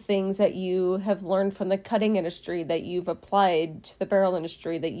few things that you have learned from the cutting industry that you've applied to the barrel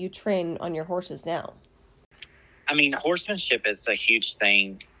industry that you train on your horses now? I mean, horsemanship is a huge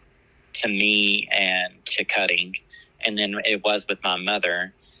thing to me and to cutting. And then it was with my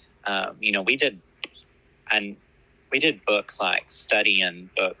mother. We did books, like studying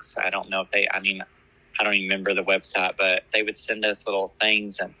books. I don't know if I don't even remember the website, but they would send us little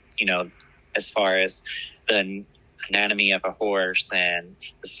things, and, as far as the anatomy of a horse and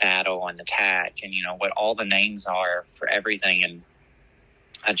the saddle and the tack and, what all the names are for everything. And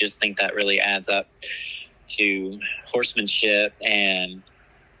I just think that really adds up to horsemanship. And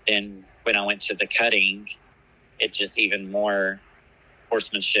then when I went to the cutting, it just even more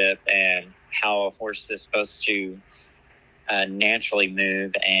horsemanship and how a horse is supposed to naturally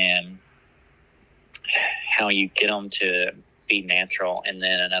move and how you get them to be natural. And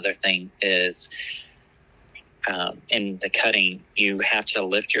then another thing is in the cutting, you have to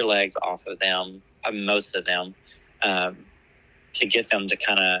lift your legs off of them, most of them, to get them to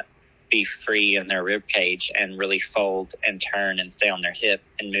kind of be free in their rib cage and really fold and turn and stay on their hip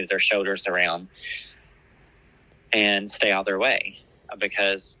and move their shoulders around and stay out of their way,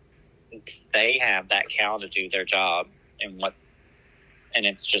 because they have that cow to do their job, and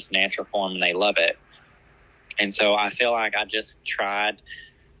it's just natural for them and they love it. And so I feel like I just tried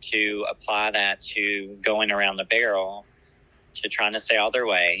to apply that to going around the barrel, to trying to stay out of their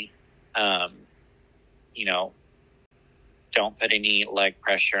way. Don't put any leg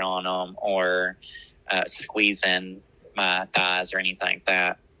pressure on them or squeezing my thighs or anything like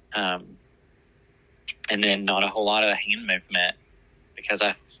that. And then not a whole lot of hand movement, because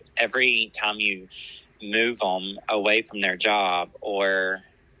every time you move them away from their job or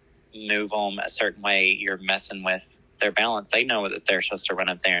move them a certain way, you're messing with their balance. They know that they're supposed to run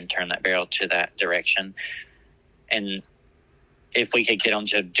up there and turn that barrel to that direction. And if we could get them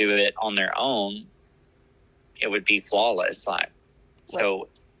to do it on their own, it would be flawless. So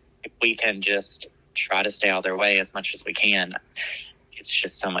if we can just try to stay out of their way as much as we can, it's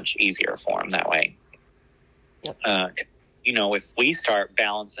just so much easier for them that way. Yep. If we start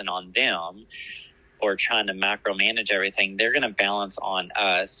balancing on them or trying to micromanage everything, they're going to balance on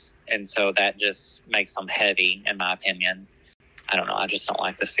us. And so that just makes them heavy, in my opinion. I don't know. I just don't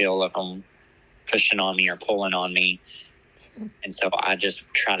like the feel of them pushing on me or pulling on me. And so I just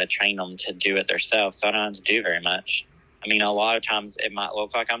try to train them to do it themselves, so I don't have to do very much. I mean, a lot of times it might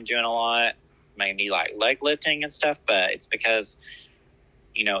look like I'm doing a lot, maybe like leg lifting and stuff, but it's because,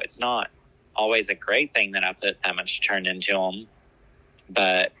 it's not always a great thing that I put that much turn into them.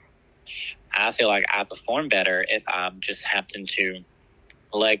 But I feel like I perform better if I'm just having to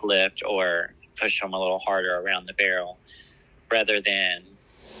leg lift or push them a little harder around the barrel, rather than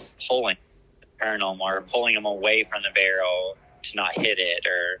pulling them or pulling them away from the barrel to not hit it,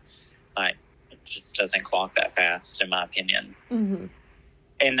 or it just doesn't clock that fast, in my opinion. Mm-hmm.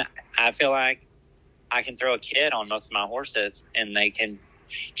 And I feel like I can throw a kid on most of my horses, and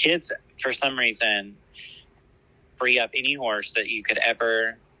kids for some reason free up any horse that you could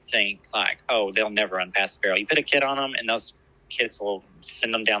ever think they'll never run past the barrel. You put a kid on them and those kids will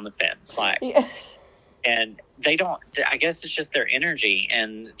send them down the fence. Yeah. And they don't, I guess it's just their energy,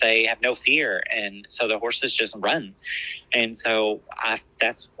 and they have no fear. And so the horses just run. And so I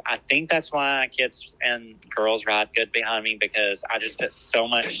think that's why kids and girls ride good behind me, because I just put so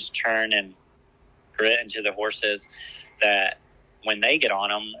much turn and grit into the horses that when they get on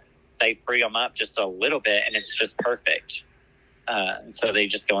them, they free them up just a little bit, and it's just perfect. So they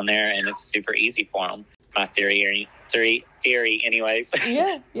just go in there, and it's super easy for them. My theory anyways.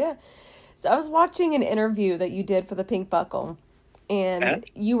 Yeah. So I was watching an interview that you did for the Pink Buckle, and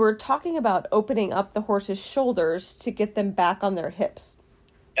you were talking about opening up the horse's shoulders to get them back on their hips.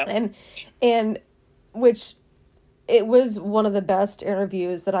 Yep. And which it was one of the best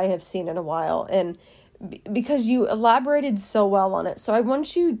interviews that I have seen in a while, and because you elaborated so well on it. So I want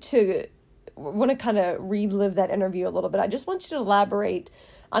to kind of relive that interview a little bit. I just want you to elaborate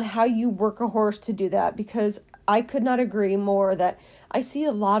on how you work a horse to do that, because I could not agree more that I see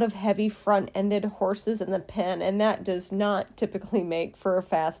a lot of heavy front-ended horses in the pen, and that does not typically make for a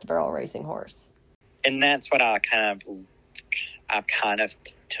fast barrel racing horse. And that's what I kind of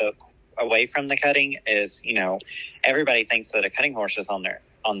took away from the cutting is, everybody thinks that a cutting horse is on their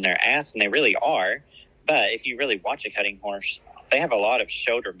ass, and they really are. But if you really watch a cutting horse, they have a lot of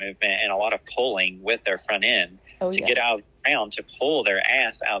shoulder movement and a lot of pulling with their front end to get out of the ground, to pull their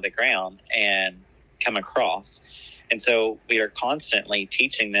ass out of the ground and come across. And so we are constantly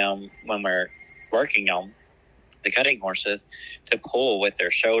teaching them when we're working on the cutting horses to pull with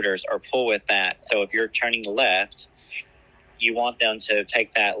their shoulders or pull with that. So if you're turning left, you want them to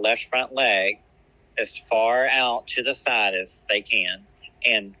take that left front leg as far out to the side as they can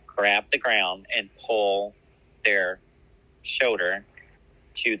and grab the ground and pull their shoulder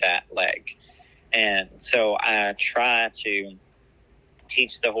to that leg. And so I try to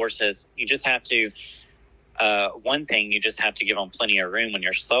teach the horses, you just have to, one thing, you just have to give them plenty of room when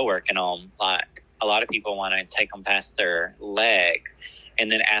you're slow working on. Like, a lot of people want to take them past their leg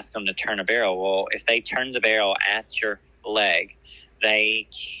and then ask them to turn a barrel. Well, if they turn the barrel at your leg, they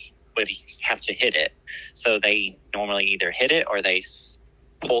would have to hit it. So they normally either hit it or they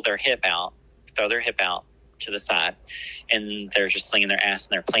pull their hip out, throw their hip out to the side, and they're just slinging their ass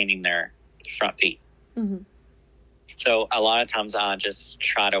and they're planting their front feet. Mm-hmm. So a lot of times I just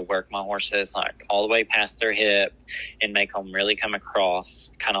try to work my horses like all the way past their hip and make them really come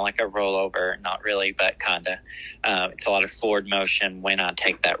across, kind of like a rollover. Not really, but kind of. It's a lot of forward motion when I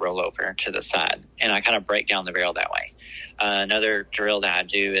take that rollover to the side, and I kind of break down the barrel that way. Another drill that I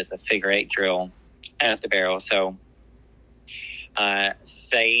do is a figure 8 drill at the barrel. So I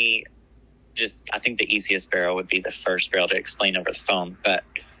think the easiest barrel would be the first barrel to explain over the phone, but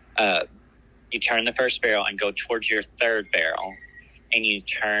you turn the first barrel and go towards your third barrel, and you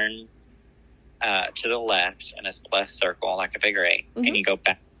turn to the left in a left circle like a figure 8, mm-hmm. and you go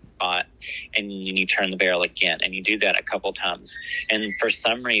back spot, and then you turn the barrel again, and you do that a couple times. And for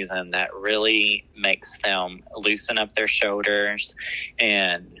some reason, that really makes them loosen up their shoulders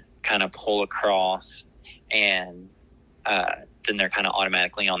and kind of pull across, and then they're kind of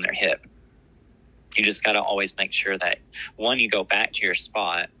automatically on their hip. You just got to always make sure that, one, you go back to your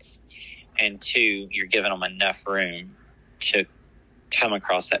spots, and two, you're giving them enough room to come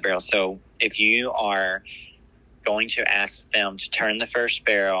across that barrel. So if you are going to ask them to turn the first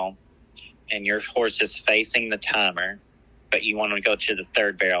barrel and your horse is facing the timer, but you want to go to the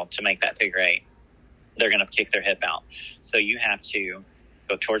third barrel to make that figure 8, they're going to kick their hip out. So you have to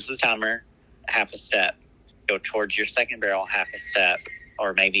go towards the timer half a step, go towards your second barrel half a step,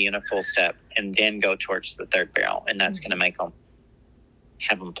 or maybe in a full step, and then go towards the third barrel. And that's going to make them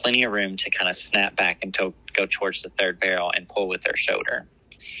have them plenty of room to kind of snap back and go towards the third barrel and pull with their shoulder.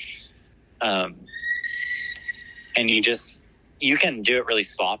 And you can do it really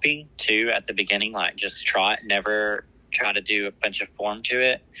sloppy too at the beginning, like just trot, never try to do a bunch of form to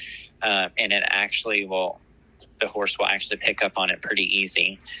it. And it actually the horse will actually pick up on it pretty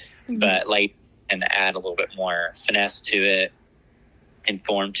easy, mm-hmm. but later and add a little bit more finesse to it and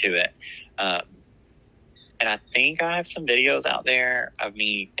form to it. And I think I have some videos out there of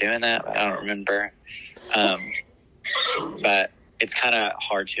me doing that, but I don't remember. But it's kind of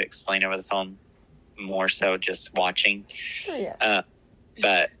hard to explain over the phone, more so just watching. Sure, yeah.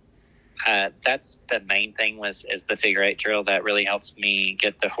 But that's the main thing is the figure 8 drill that really helps me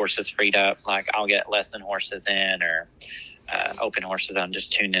get the horses freed up. Like, I'll get lesson horses in or open horses I'm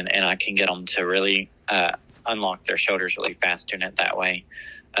just tuned in, and I can get them to really unlock their shoulders really fast doing it that way.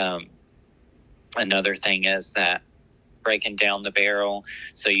 Another thing is that breaking down the barrel,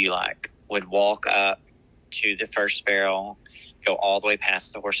 so you would walk up to the first barrel, go all the way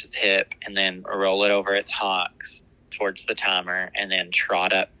past the horse's hip, and then roll it over its hocks towards the timer, and then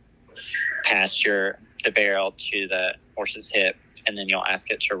trot up past the barrel to the horse's hip, and then you'll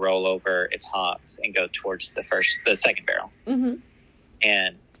ask it to roll over its hocks and go towards the second barrel. Mm-hmm.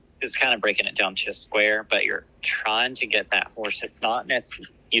 And it's kind of breaking it down to a square, but you're trying to get that horse. It's not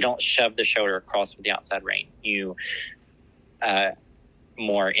necessarily, you don't shove the shoulder across with the outside rein. You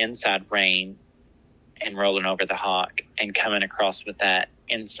more inside rein and rolling over the hock and coming across with that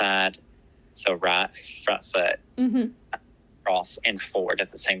inside, so right front foot, mm-hmm. across and forward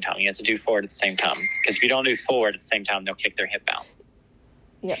at the same time. You have to do forward at the same time, because if you don't do forward at the same time, they'll kick their hip out.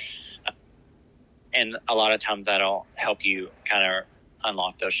 Yeah. And a lot of times that'll help you kind of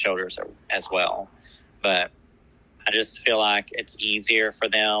unlock those shoulders as well. But I just feel like it's easier for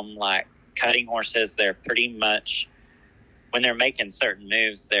them. Like, cutting horses, they're pretty much, when they're making certain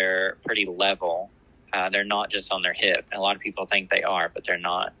moves, they're pretty level. They're not just on their hip. A lot of people think they are, but they're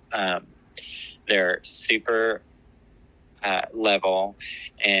not. They're super level,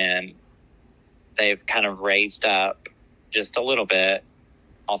 and they've kind of raised up just a little bit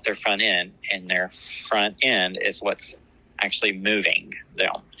off their front end, and their front end is what's actually moving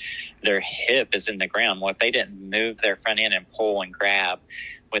them. Their hip is in the ground. Well, if they didn't move their front end and pull and grab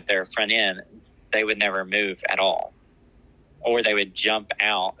with their front end, they would never move at all. Or they would jump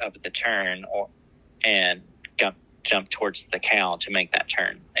out of the turn and jump towards the cow to make that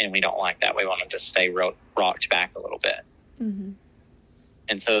turn. And we don't like that. We want them to stay rocked back a little bit. Mm-hmm.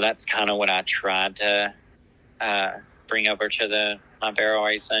 And so that's kind of what I tried to bring over to my barrel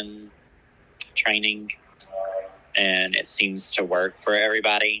racing training. And it seems to work for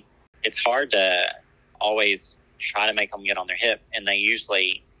everybody. It's hard to always try to make them get on their hip. And they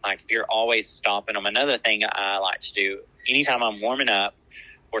usually, like, if you're always stopping them. Another thing I like to do, anytime I'm warming up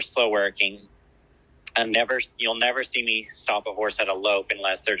or slow working, you'll never see me stop a horse at a lope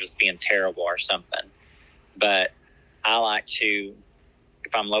unless they're just being terrible or something. But I like to,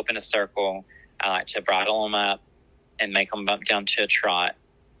 if I'm loping a circle, I like to bridle them up and make them bump down to a trot,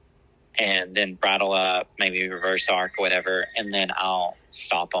 and then bridle up, maybe reverse arc or whatever, and then I'll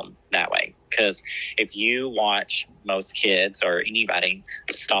stop them that way. Because if you watch most kids or anybody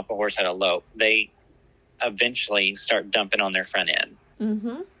stop a horse at a lope, they eventually start dumping on their front end.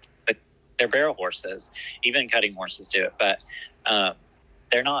 Mm-hmm. But they're barrel horses. Even cutting horses do it. But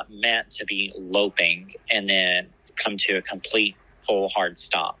they're not meant to be loping and then come to a complete, full, hard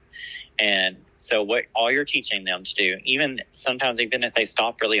stop. And so what all you're teaching them to do, sometimes even if they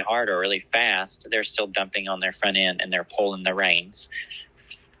stop really hard or really fast, they're still dumping on their front end and they're pulling the reins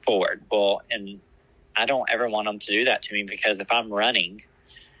forward. Well, and I don't ever want them to do that to me, because if I'm running,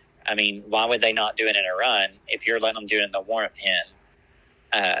 I mean, why would they not do it in a run if you're letting them do it in the warm-up pen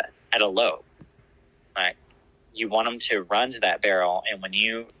at a lope? Right? You want them to run to that barrel, and when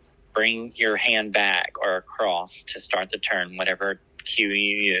you bring your hand back or across to start the turn, whatever cue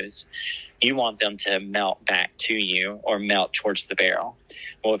you use, you want them to melt back to you or melt towards the barrel.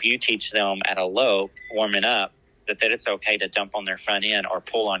 Well, if you teach them at a lope, warming up, that it's okay to dump on their front end or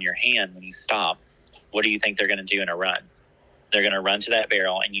pull on your hand when you stop, what do you think they're going to do in a run? They're going to run to that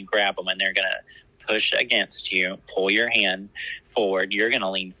barrel, and you grab them, and they're going to push against you, pull your hand forward. You're going to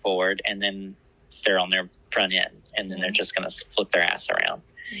lean forward, and then they're on their front end, and then they're just going to flip their ass around.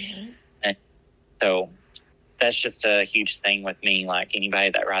 Mm-hmm. And so that's just a huge thing with me. Like, anybody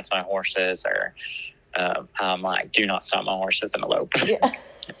that rides my horses, or I'm like, do not stop my horses in a lope. Yeah.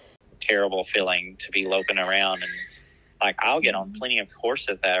 Terrible feeling to be loping around. And like, I'll get on plenty of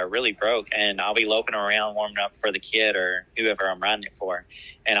horses that are really broke, and I'll be loping around, warming up for the kid or whoever I'm riding it for,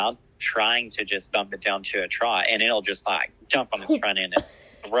 and I'm trying to just bump it down to a trot, and it'll just like jump on its front end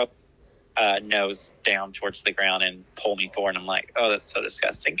and rope nose down towards the ground and pull me forward. And I'm like, oh, that's so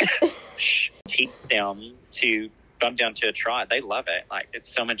disgusting. Teach them to bump down to a trot. They love it. Like,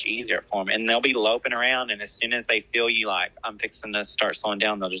 it's so much easier for them, and they'll be loping around, and as soon as they feel you like, I'm fixing to start slowing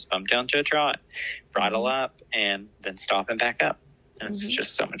down, they'll just bump down to a trot, bridle up, and then stop and back up. And it's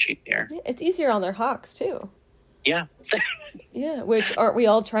just so much easier. Yeah, it's easier on their hocks too. Yeah. Yeah, which aren't we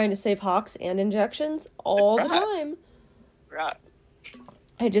all trying to save hocks and injections all the time? Right.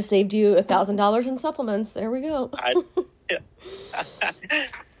 I just saved you $1,000 in supplements. There we go.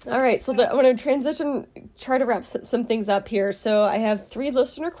 All right, so I'm going to try to wrap some things up here. So I have 3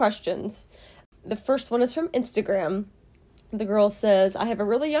 listener questions. The first one is from Instagram. The girl says, I have a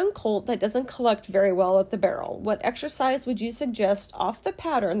really young colt that doesn't collect very well at the barrel. What exercise would you suggest off the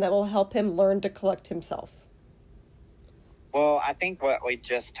pattern that will help him learn to collect himself? Well, I think what we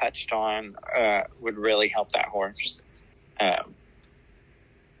just touched on would really help that horse.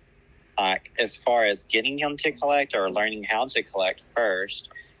 Like, as far as getting him to collect or learning how to collect first,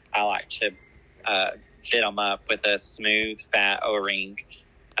 I like to fit them up with a smooth, fat O-ring,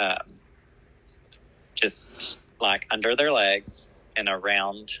 just like under their legs and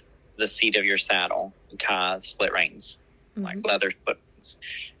around the seat of your saddle. Tie split reins, like leather split reins,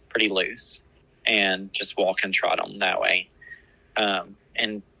 pretty loose, and just walk and trot them that way.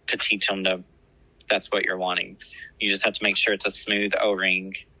 And to teach them that's what you're wanting. You just have to make sure it's a smooth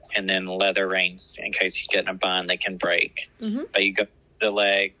O-ring, and then leather reins in case you get in a bind, they can break. Mm-hmm. But you go the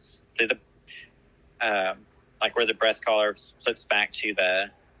legs through the like where the breast collar flips back to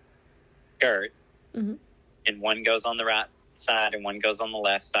the girt, and one goes on the right side and one goes on the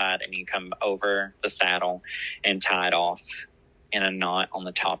left side, and you come over the saddle and tie it off in a knot on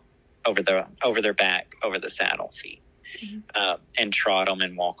the top over their back over the saddle seat, and trot them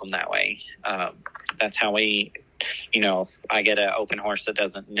and walk them that way. That's how we. If I get an open horse that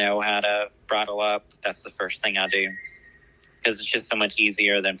doesn't know how to bridle up, that's the first thing I do, because it's just so much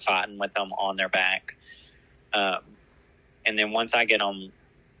easier than fighting with them on their back. And then once I get them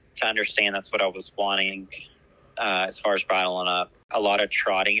to understand that's what I was wanting, as far as bridling up, a lot of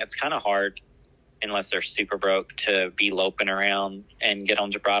trotting. It's kind of hard, unless they're super broke, to be loping around and get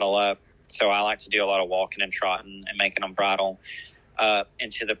them to bridle up. So I like to do a lot of walking and trotting and making them bridle up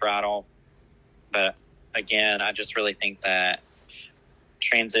into the bridle. But again, I just really think that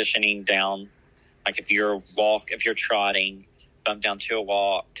transitioning down, like if you're trotting, bump down to a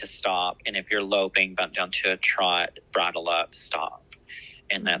walk to stop. And if you're loping, bump down to a trot, bridle up, stop.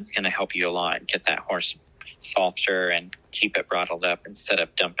 And that's going to help you a lot. Get that horse softer and keep it bridled up instead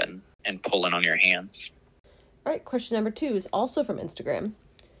of dumping and pulling on your hands. All right, question number 2 is also from Instagram.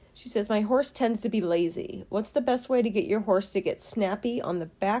 She says, my horse tends to be lazy. What's the best way to get your horse to get snappy on the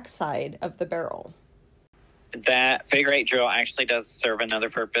backside of the barrel? That figure 8 drill actually does serve another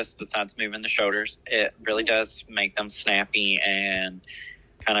purpose besides moving the shoulders. It really does make them snappy and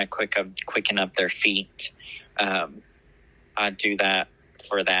kind of quicken up their feet. I do that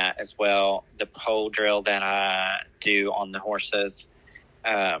for that as well. The pole drill that I do on the horses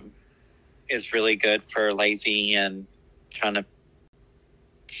is really good for lazy and trying to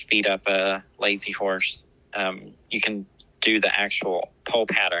speed up a lazy horse. You can do the actual pole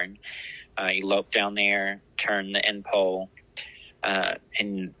pattern. You lope down there, turn the end pole,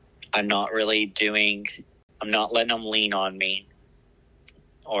 and I'm not letting them lean on me,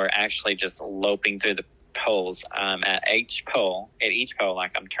 or actually just loping through the poles. At each pole,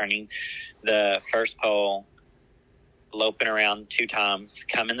 like I'm turning the first pole, loping around 2 times,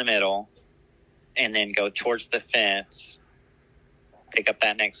 come in the middle, and then go towards the fence, pick up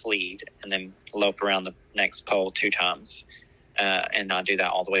that next lead, and then lope around the next pole 2 times. And I do that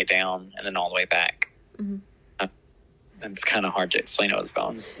all the way down and then all the way back. Mm-hmm. And it's kind of hard to explain over the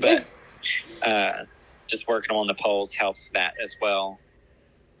phone, but just working on the poles helps that as well.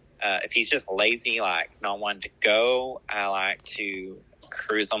 If he's just lazy, like not wanting to go, I like to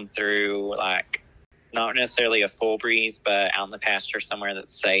cruise them through, like not necessarily a full breeze, but out in the pasture somewhere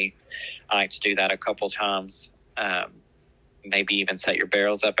that's safe. I like to do that a couple times. Maybe even set your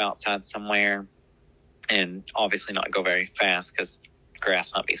barrels up outside somewhere, and obviously not go very fast because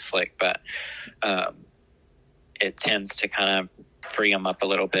grass might be slick, but it tends to kind of free them up a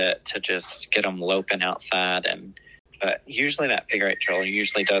little bit to just get them loping outside. But usually that figure 8 drill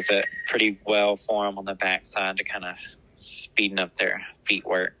usually does it pretty well for them on the backside to kind of speeding up their feet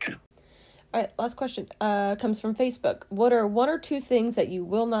work. All right, last question comes from Facebook. What are 1 or 2 things that you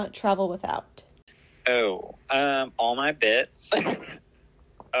will not travel without? All my bits.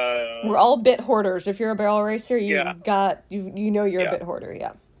 We're all bit hoarders. If you're a barrel racer, you're a bit hoarder,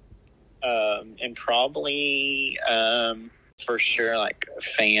 yeah. And probably for sure, like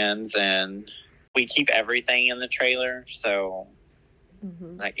fans, and we keep everything in the trailer. So,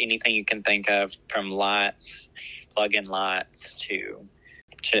 like anything you can think of, from lights, plug-in lights to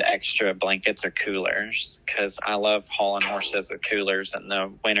extra blankets or coolers. Because I love hauling horses with coolers in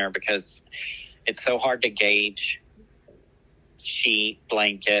the winter because it's so hard to gauge sheet,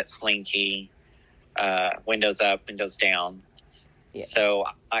 blanket, slinky, windows up, windows down. Yeah. So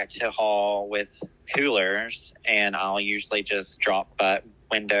I like to haul with coolers, and I'll usually just drop butt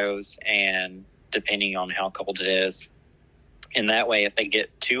windows, and depending on how cold it is. And that way, if they get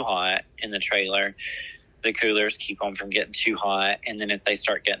too hot in the trailer, the coolers keep them from getting too hot. And then if they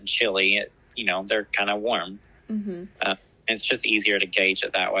start getting chilly, they're kind of warm. Mm-hmm. It's just easier to gauge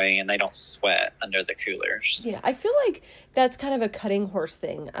it that way, and they don't sweat under the coolers. Yeah, I feel like that's kind of a cutting horse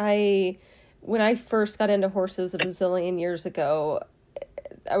thing. When I first got into horses a bazillion years ago,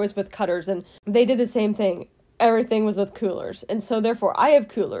 I was with cutters, and they did the same thing. Everything was with coolers, and so therefore I have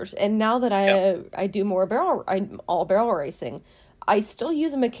coolers. And now that I do more all barrel racing, I still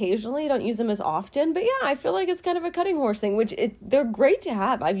use them occasionally. I don't use them as often, but yeah, I feel like it's kind of a cutting horse thing, which they're great to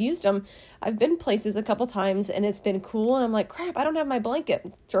have. I've used them. I've been places a couple times, and it's been cool. And I'm like, crap, I don't have my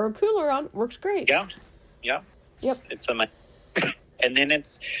blanket. Throw a cooler on, works great. Yeah. Yep. It's and then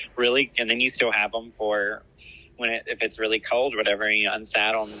it's really, and then you still have them for if it's really cold, whatever, you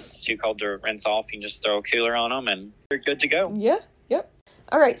unsaddle and it's too cold to rinse off, you can just throw a cooler on them and you're good to go. Yeah. Yep.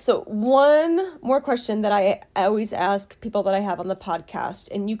 All right. So one more question that I always ask people that I have on the podcast,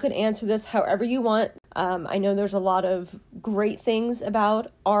 and you can answer this however you want. I know there's a lot of great things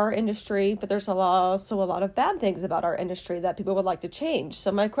about our industry, but there's also a lot of bad things about our industry that people would like to change.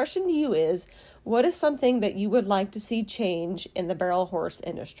 So my question to you is, what is something that you would like to see change in the barrel horse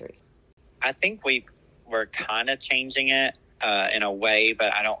industry? I think we're kind of changing it in a way,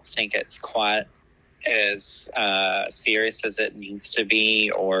 but I don't think it's quite as serious as it needs to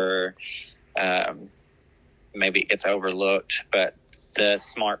be, or maybe it gets overlooked, but the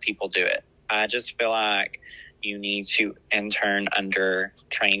smart people do it. I just feel like you need to intern under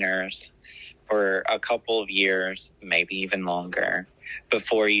trainers for a couple of years, maybe even longer,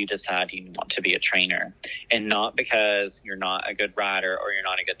 before you decide you want to be a trainer. And not because you're not a good rider or you're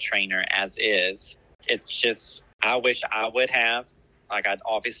not a good trainer as is. It's just, I wish I would have, like I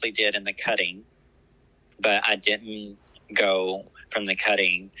obviously did in the cutting, but I didn't go from the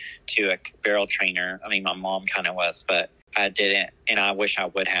cutting to a barrel trainer. I mean, my mom kind of was, but I didn't, and I wish I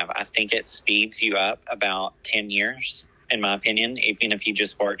would have. I think it speeds you up about 10 years, in my opinion. Even if you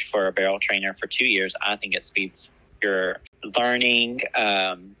just worked for a barrel trainer for 2 years, I think it speeds your learning,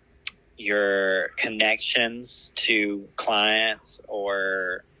 your connections to clients,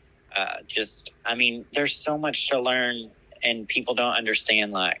 or there's so much to learn, and people don't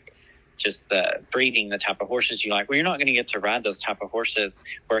understand, like, just the breeding, the type of horses you like. Well, you're not going to get to ride those type of horses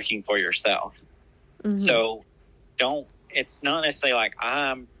working for yourself. Mm-hmm. So it's not necessarily like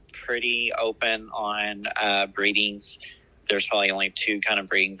I'm pretty open on breedings. There's probably only 2 kind of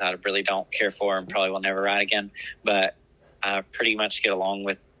breedings I really don't care for and probably will never ride again. But I pretty much get along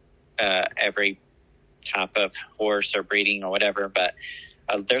with every type of horse or breeding or whatever. But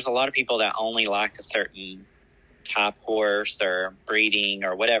there's a lot of people that only like a certain type horse or breeding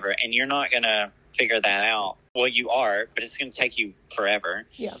or whatever, and you're not going to figure that out. Well, you are, but it's going to take you forever.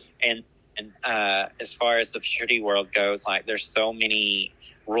 Yeah. And as far as the futurity world goes, like, there's so many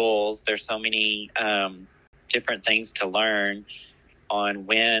rules, there's so many different things to learn on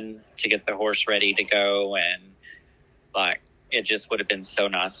when to get the horse ready to go, and like, it just would have been so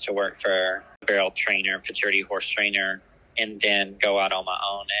nice to work for a barrel trainer, futurity horse trainer, and then go out on my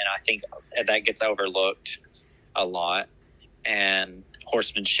own. And I think that gets overlooked a lot, and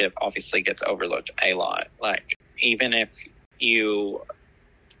horsemanship obviously gets overlooked a lot. Like, even if you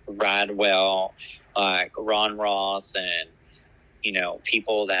ride well, like Ron Ross and,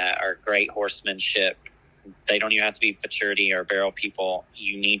 people that are great horsemanship, they don't even have to be futurity or barrel people.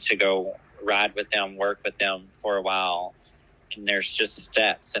 You need to go ride with them, work with them for a while, and there's just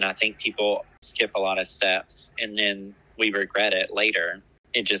steps. And I think people skip a lot of steps, and then we regret it later.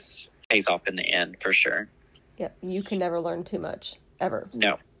 It just pays off in the end, for sure. Yep, you can never learn too much, ever.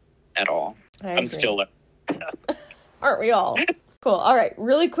 No, at all. I'm still learning. Aren't we all? Cool. All right,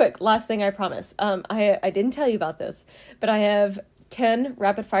 really quick, last thing, I promise. I didn't tell you about this, but I have 10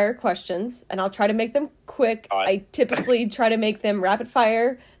 rapid fire questions, and I'll try to make them quick. I typically try to make them rapid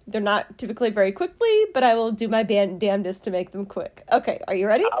fire. They're not typically very quickly, but I will do my damnedest to make them quick. Okay, are you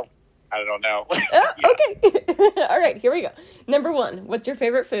ready? I don't know. Okay. All right, here we go. Number 1, what's your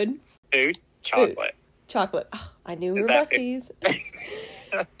favorite food? Food? Chocolate. Food. Chocolate. Oh, I knew we were besties.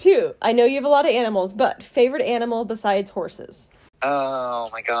 2, I know you have a lot of animals, but favorite animal besides horses? Oh,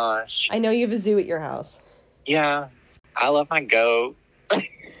 my gosh. I know you have a zoo at your house. Yeah. I love my goat.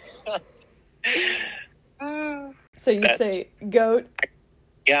 So you say goat?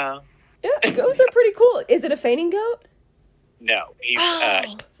 Yeah. Yeah, goats are pretty cool. Is it a fainting goat? No. He's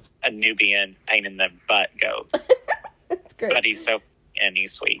a Nubian pain in the butt goat. That's great. But he's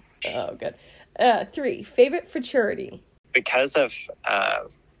he's sweet. Oh, good. 3, favorite futurity? Because of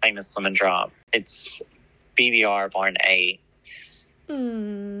Famous Lemon Drop, it's BBR Barn 8.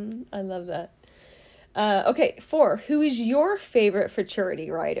 I love that. Okay, 4, who is your favorite futurity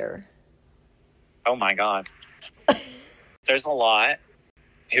rider? Oh my God. There's a lot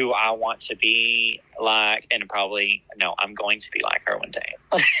who I want to be like, and I'm going to be like her one day.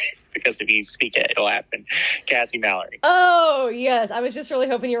 Because if you speak it, it'll happen. Cassie Mallory. Oh, yes. I was just really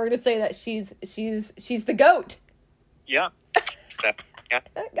hoping you were going to say that she's the goat. Yeah. So, yeah.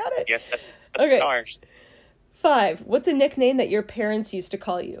 Got it. Yeah, okay. Stars. 5, what's a nickname that your parents used to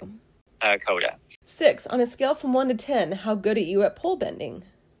call you? Coda. 6, on a scale from 1 to 10, how good are you at pole bending?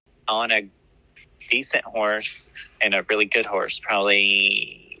 On a decent horse and a really good horse,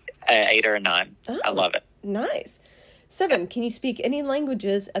 probably an 8 or a 9. Oh, I love it. Nice. 7, can you speak any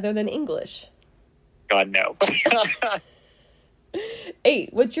languages other than English? God, no.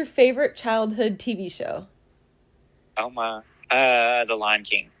 8, what's your favorite childhood TV show? Oh, my. The Lion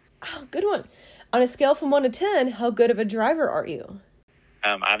King. Oh, good one. On a scale from 1 to 10, how good of a driver are you?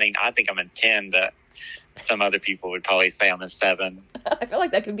 I think I'm a 10, but some other people would probably say I'm a 7. I feel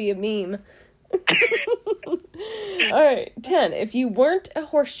like that could be a meme. All right, 10. If you weren't a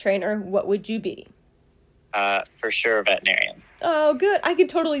horse trainer, what would you be? For sure, a veterinarian. Oh, good. I could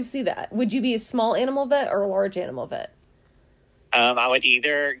totally see that. Would you be a small animal vet or a large animal vet? I would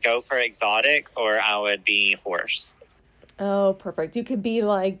either go for exotic or I would be horse. Oh, perfect. You could be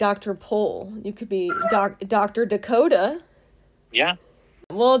like Dr. Pole. You could be Dr. DaCota. Yeah.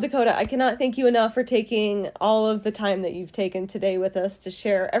 Well, DaCota, I cannot thank you enough for taking all of the time that you've taken today with us to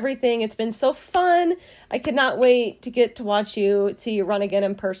share everything. It's been so fun. I cannot wait to get to watch you, see you run again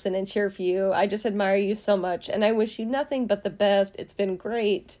in person and cheer for you. I just admire you so much, and I wish you nothing but the best. It's been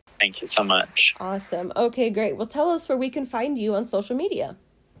great. Thank you so much. Awesome. Okay, great. Well, tell us where we can find you on social media.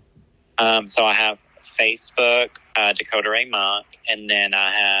 So I have Facebook, DaCota Monk, and then I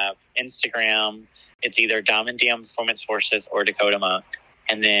have Instagram. It's either Diamond DM Performance Horses or DaCota Monk.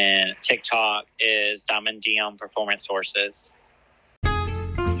 And then TikTok is Diamond DM Performance Horses.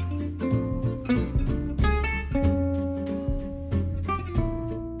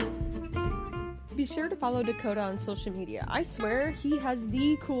 Be sure to follow DaCota on social media. I swear he has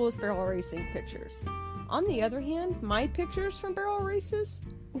the coolest barrel racing pictures. On the other hand, my pictures from barrel races,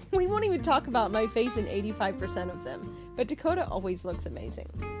 we won't even talk about my face in 85% of them, but DaCota always looks amazing.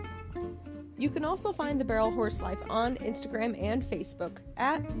 You can also find The Barrel Horse Life on Instagram and Facebook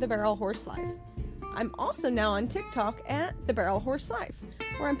at The Barrel Horse Life. I'm also now on TikTok at The Barrel Horse Life,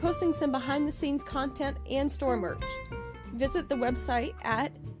 where I'm posting some behind-the-scenes content and store merch. Visit the website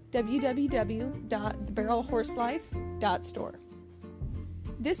at www.thebarrelhorselife.store.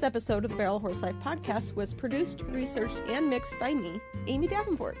 This episode of the Barrel Horse Life podcast was produced, researched, and mixed by me, Amy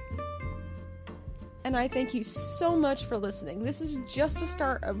Davenport. And I thank you so much for listening. This is just the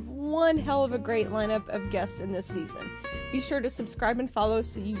start of one hell of a great lineup of guests in this season. Be sure to subscribe and follow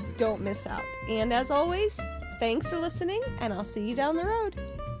so you don't miss out. And as always, thanks for listening, and I'll see you down the road.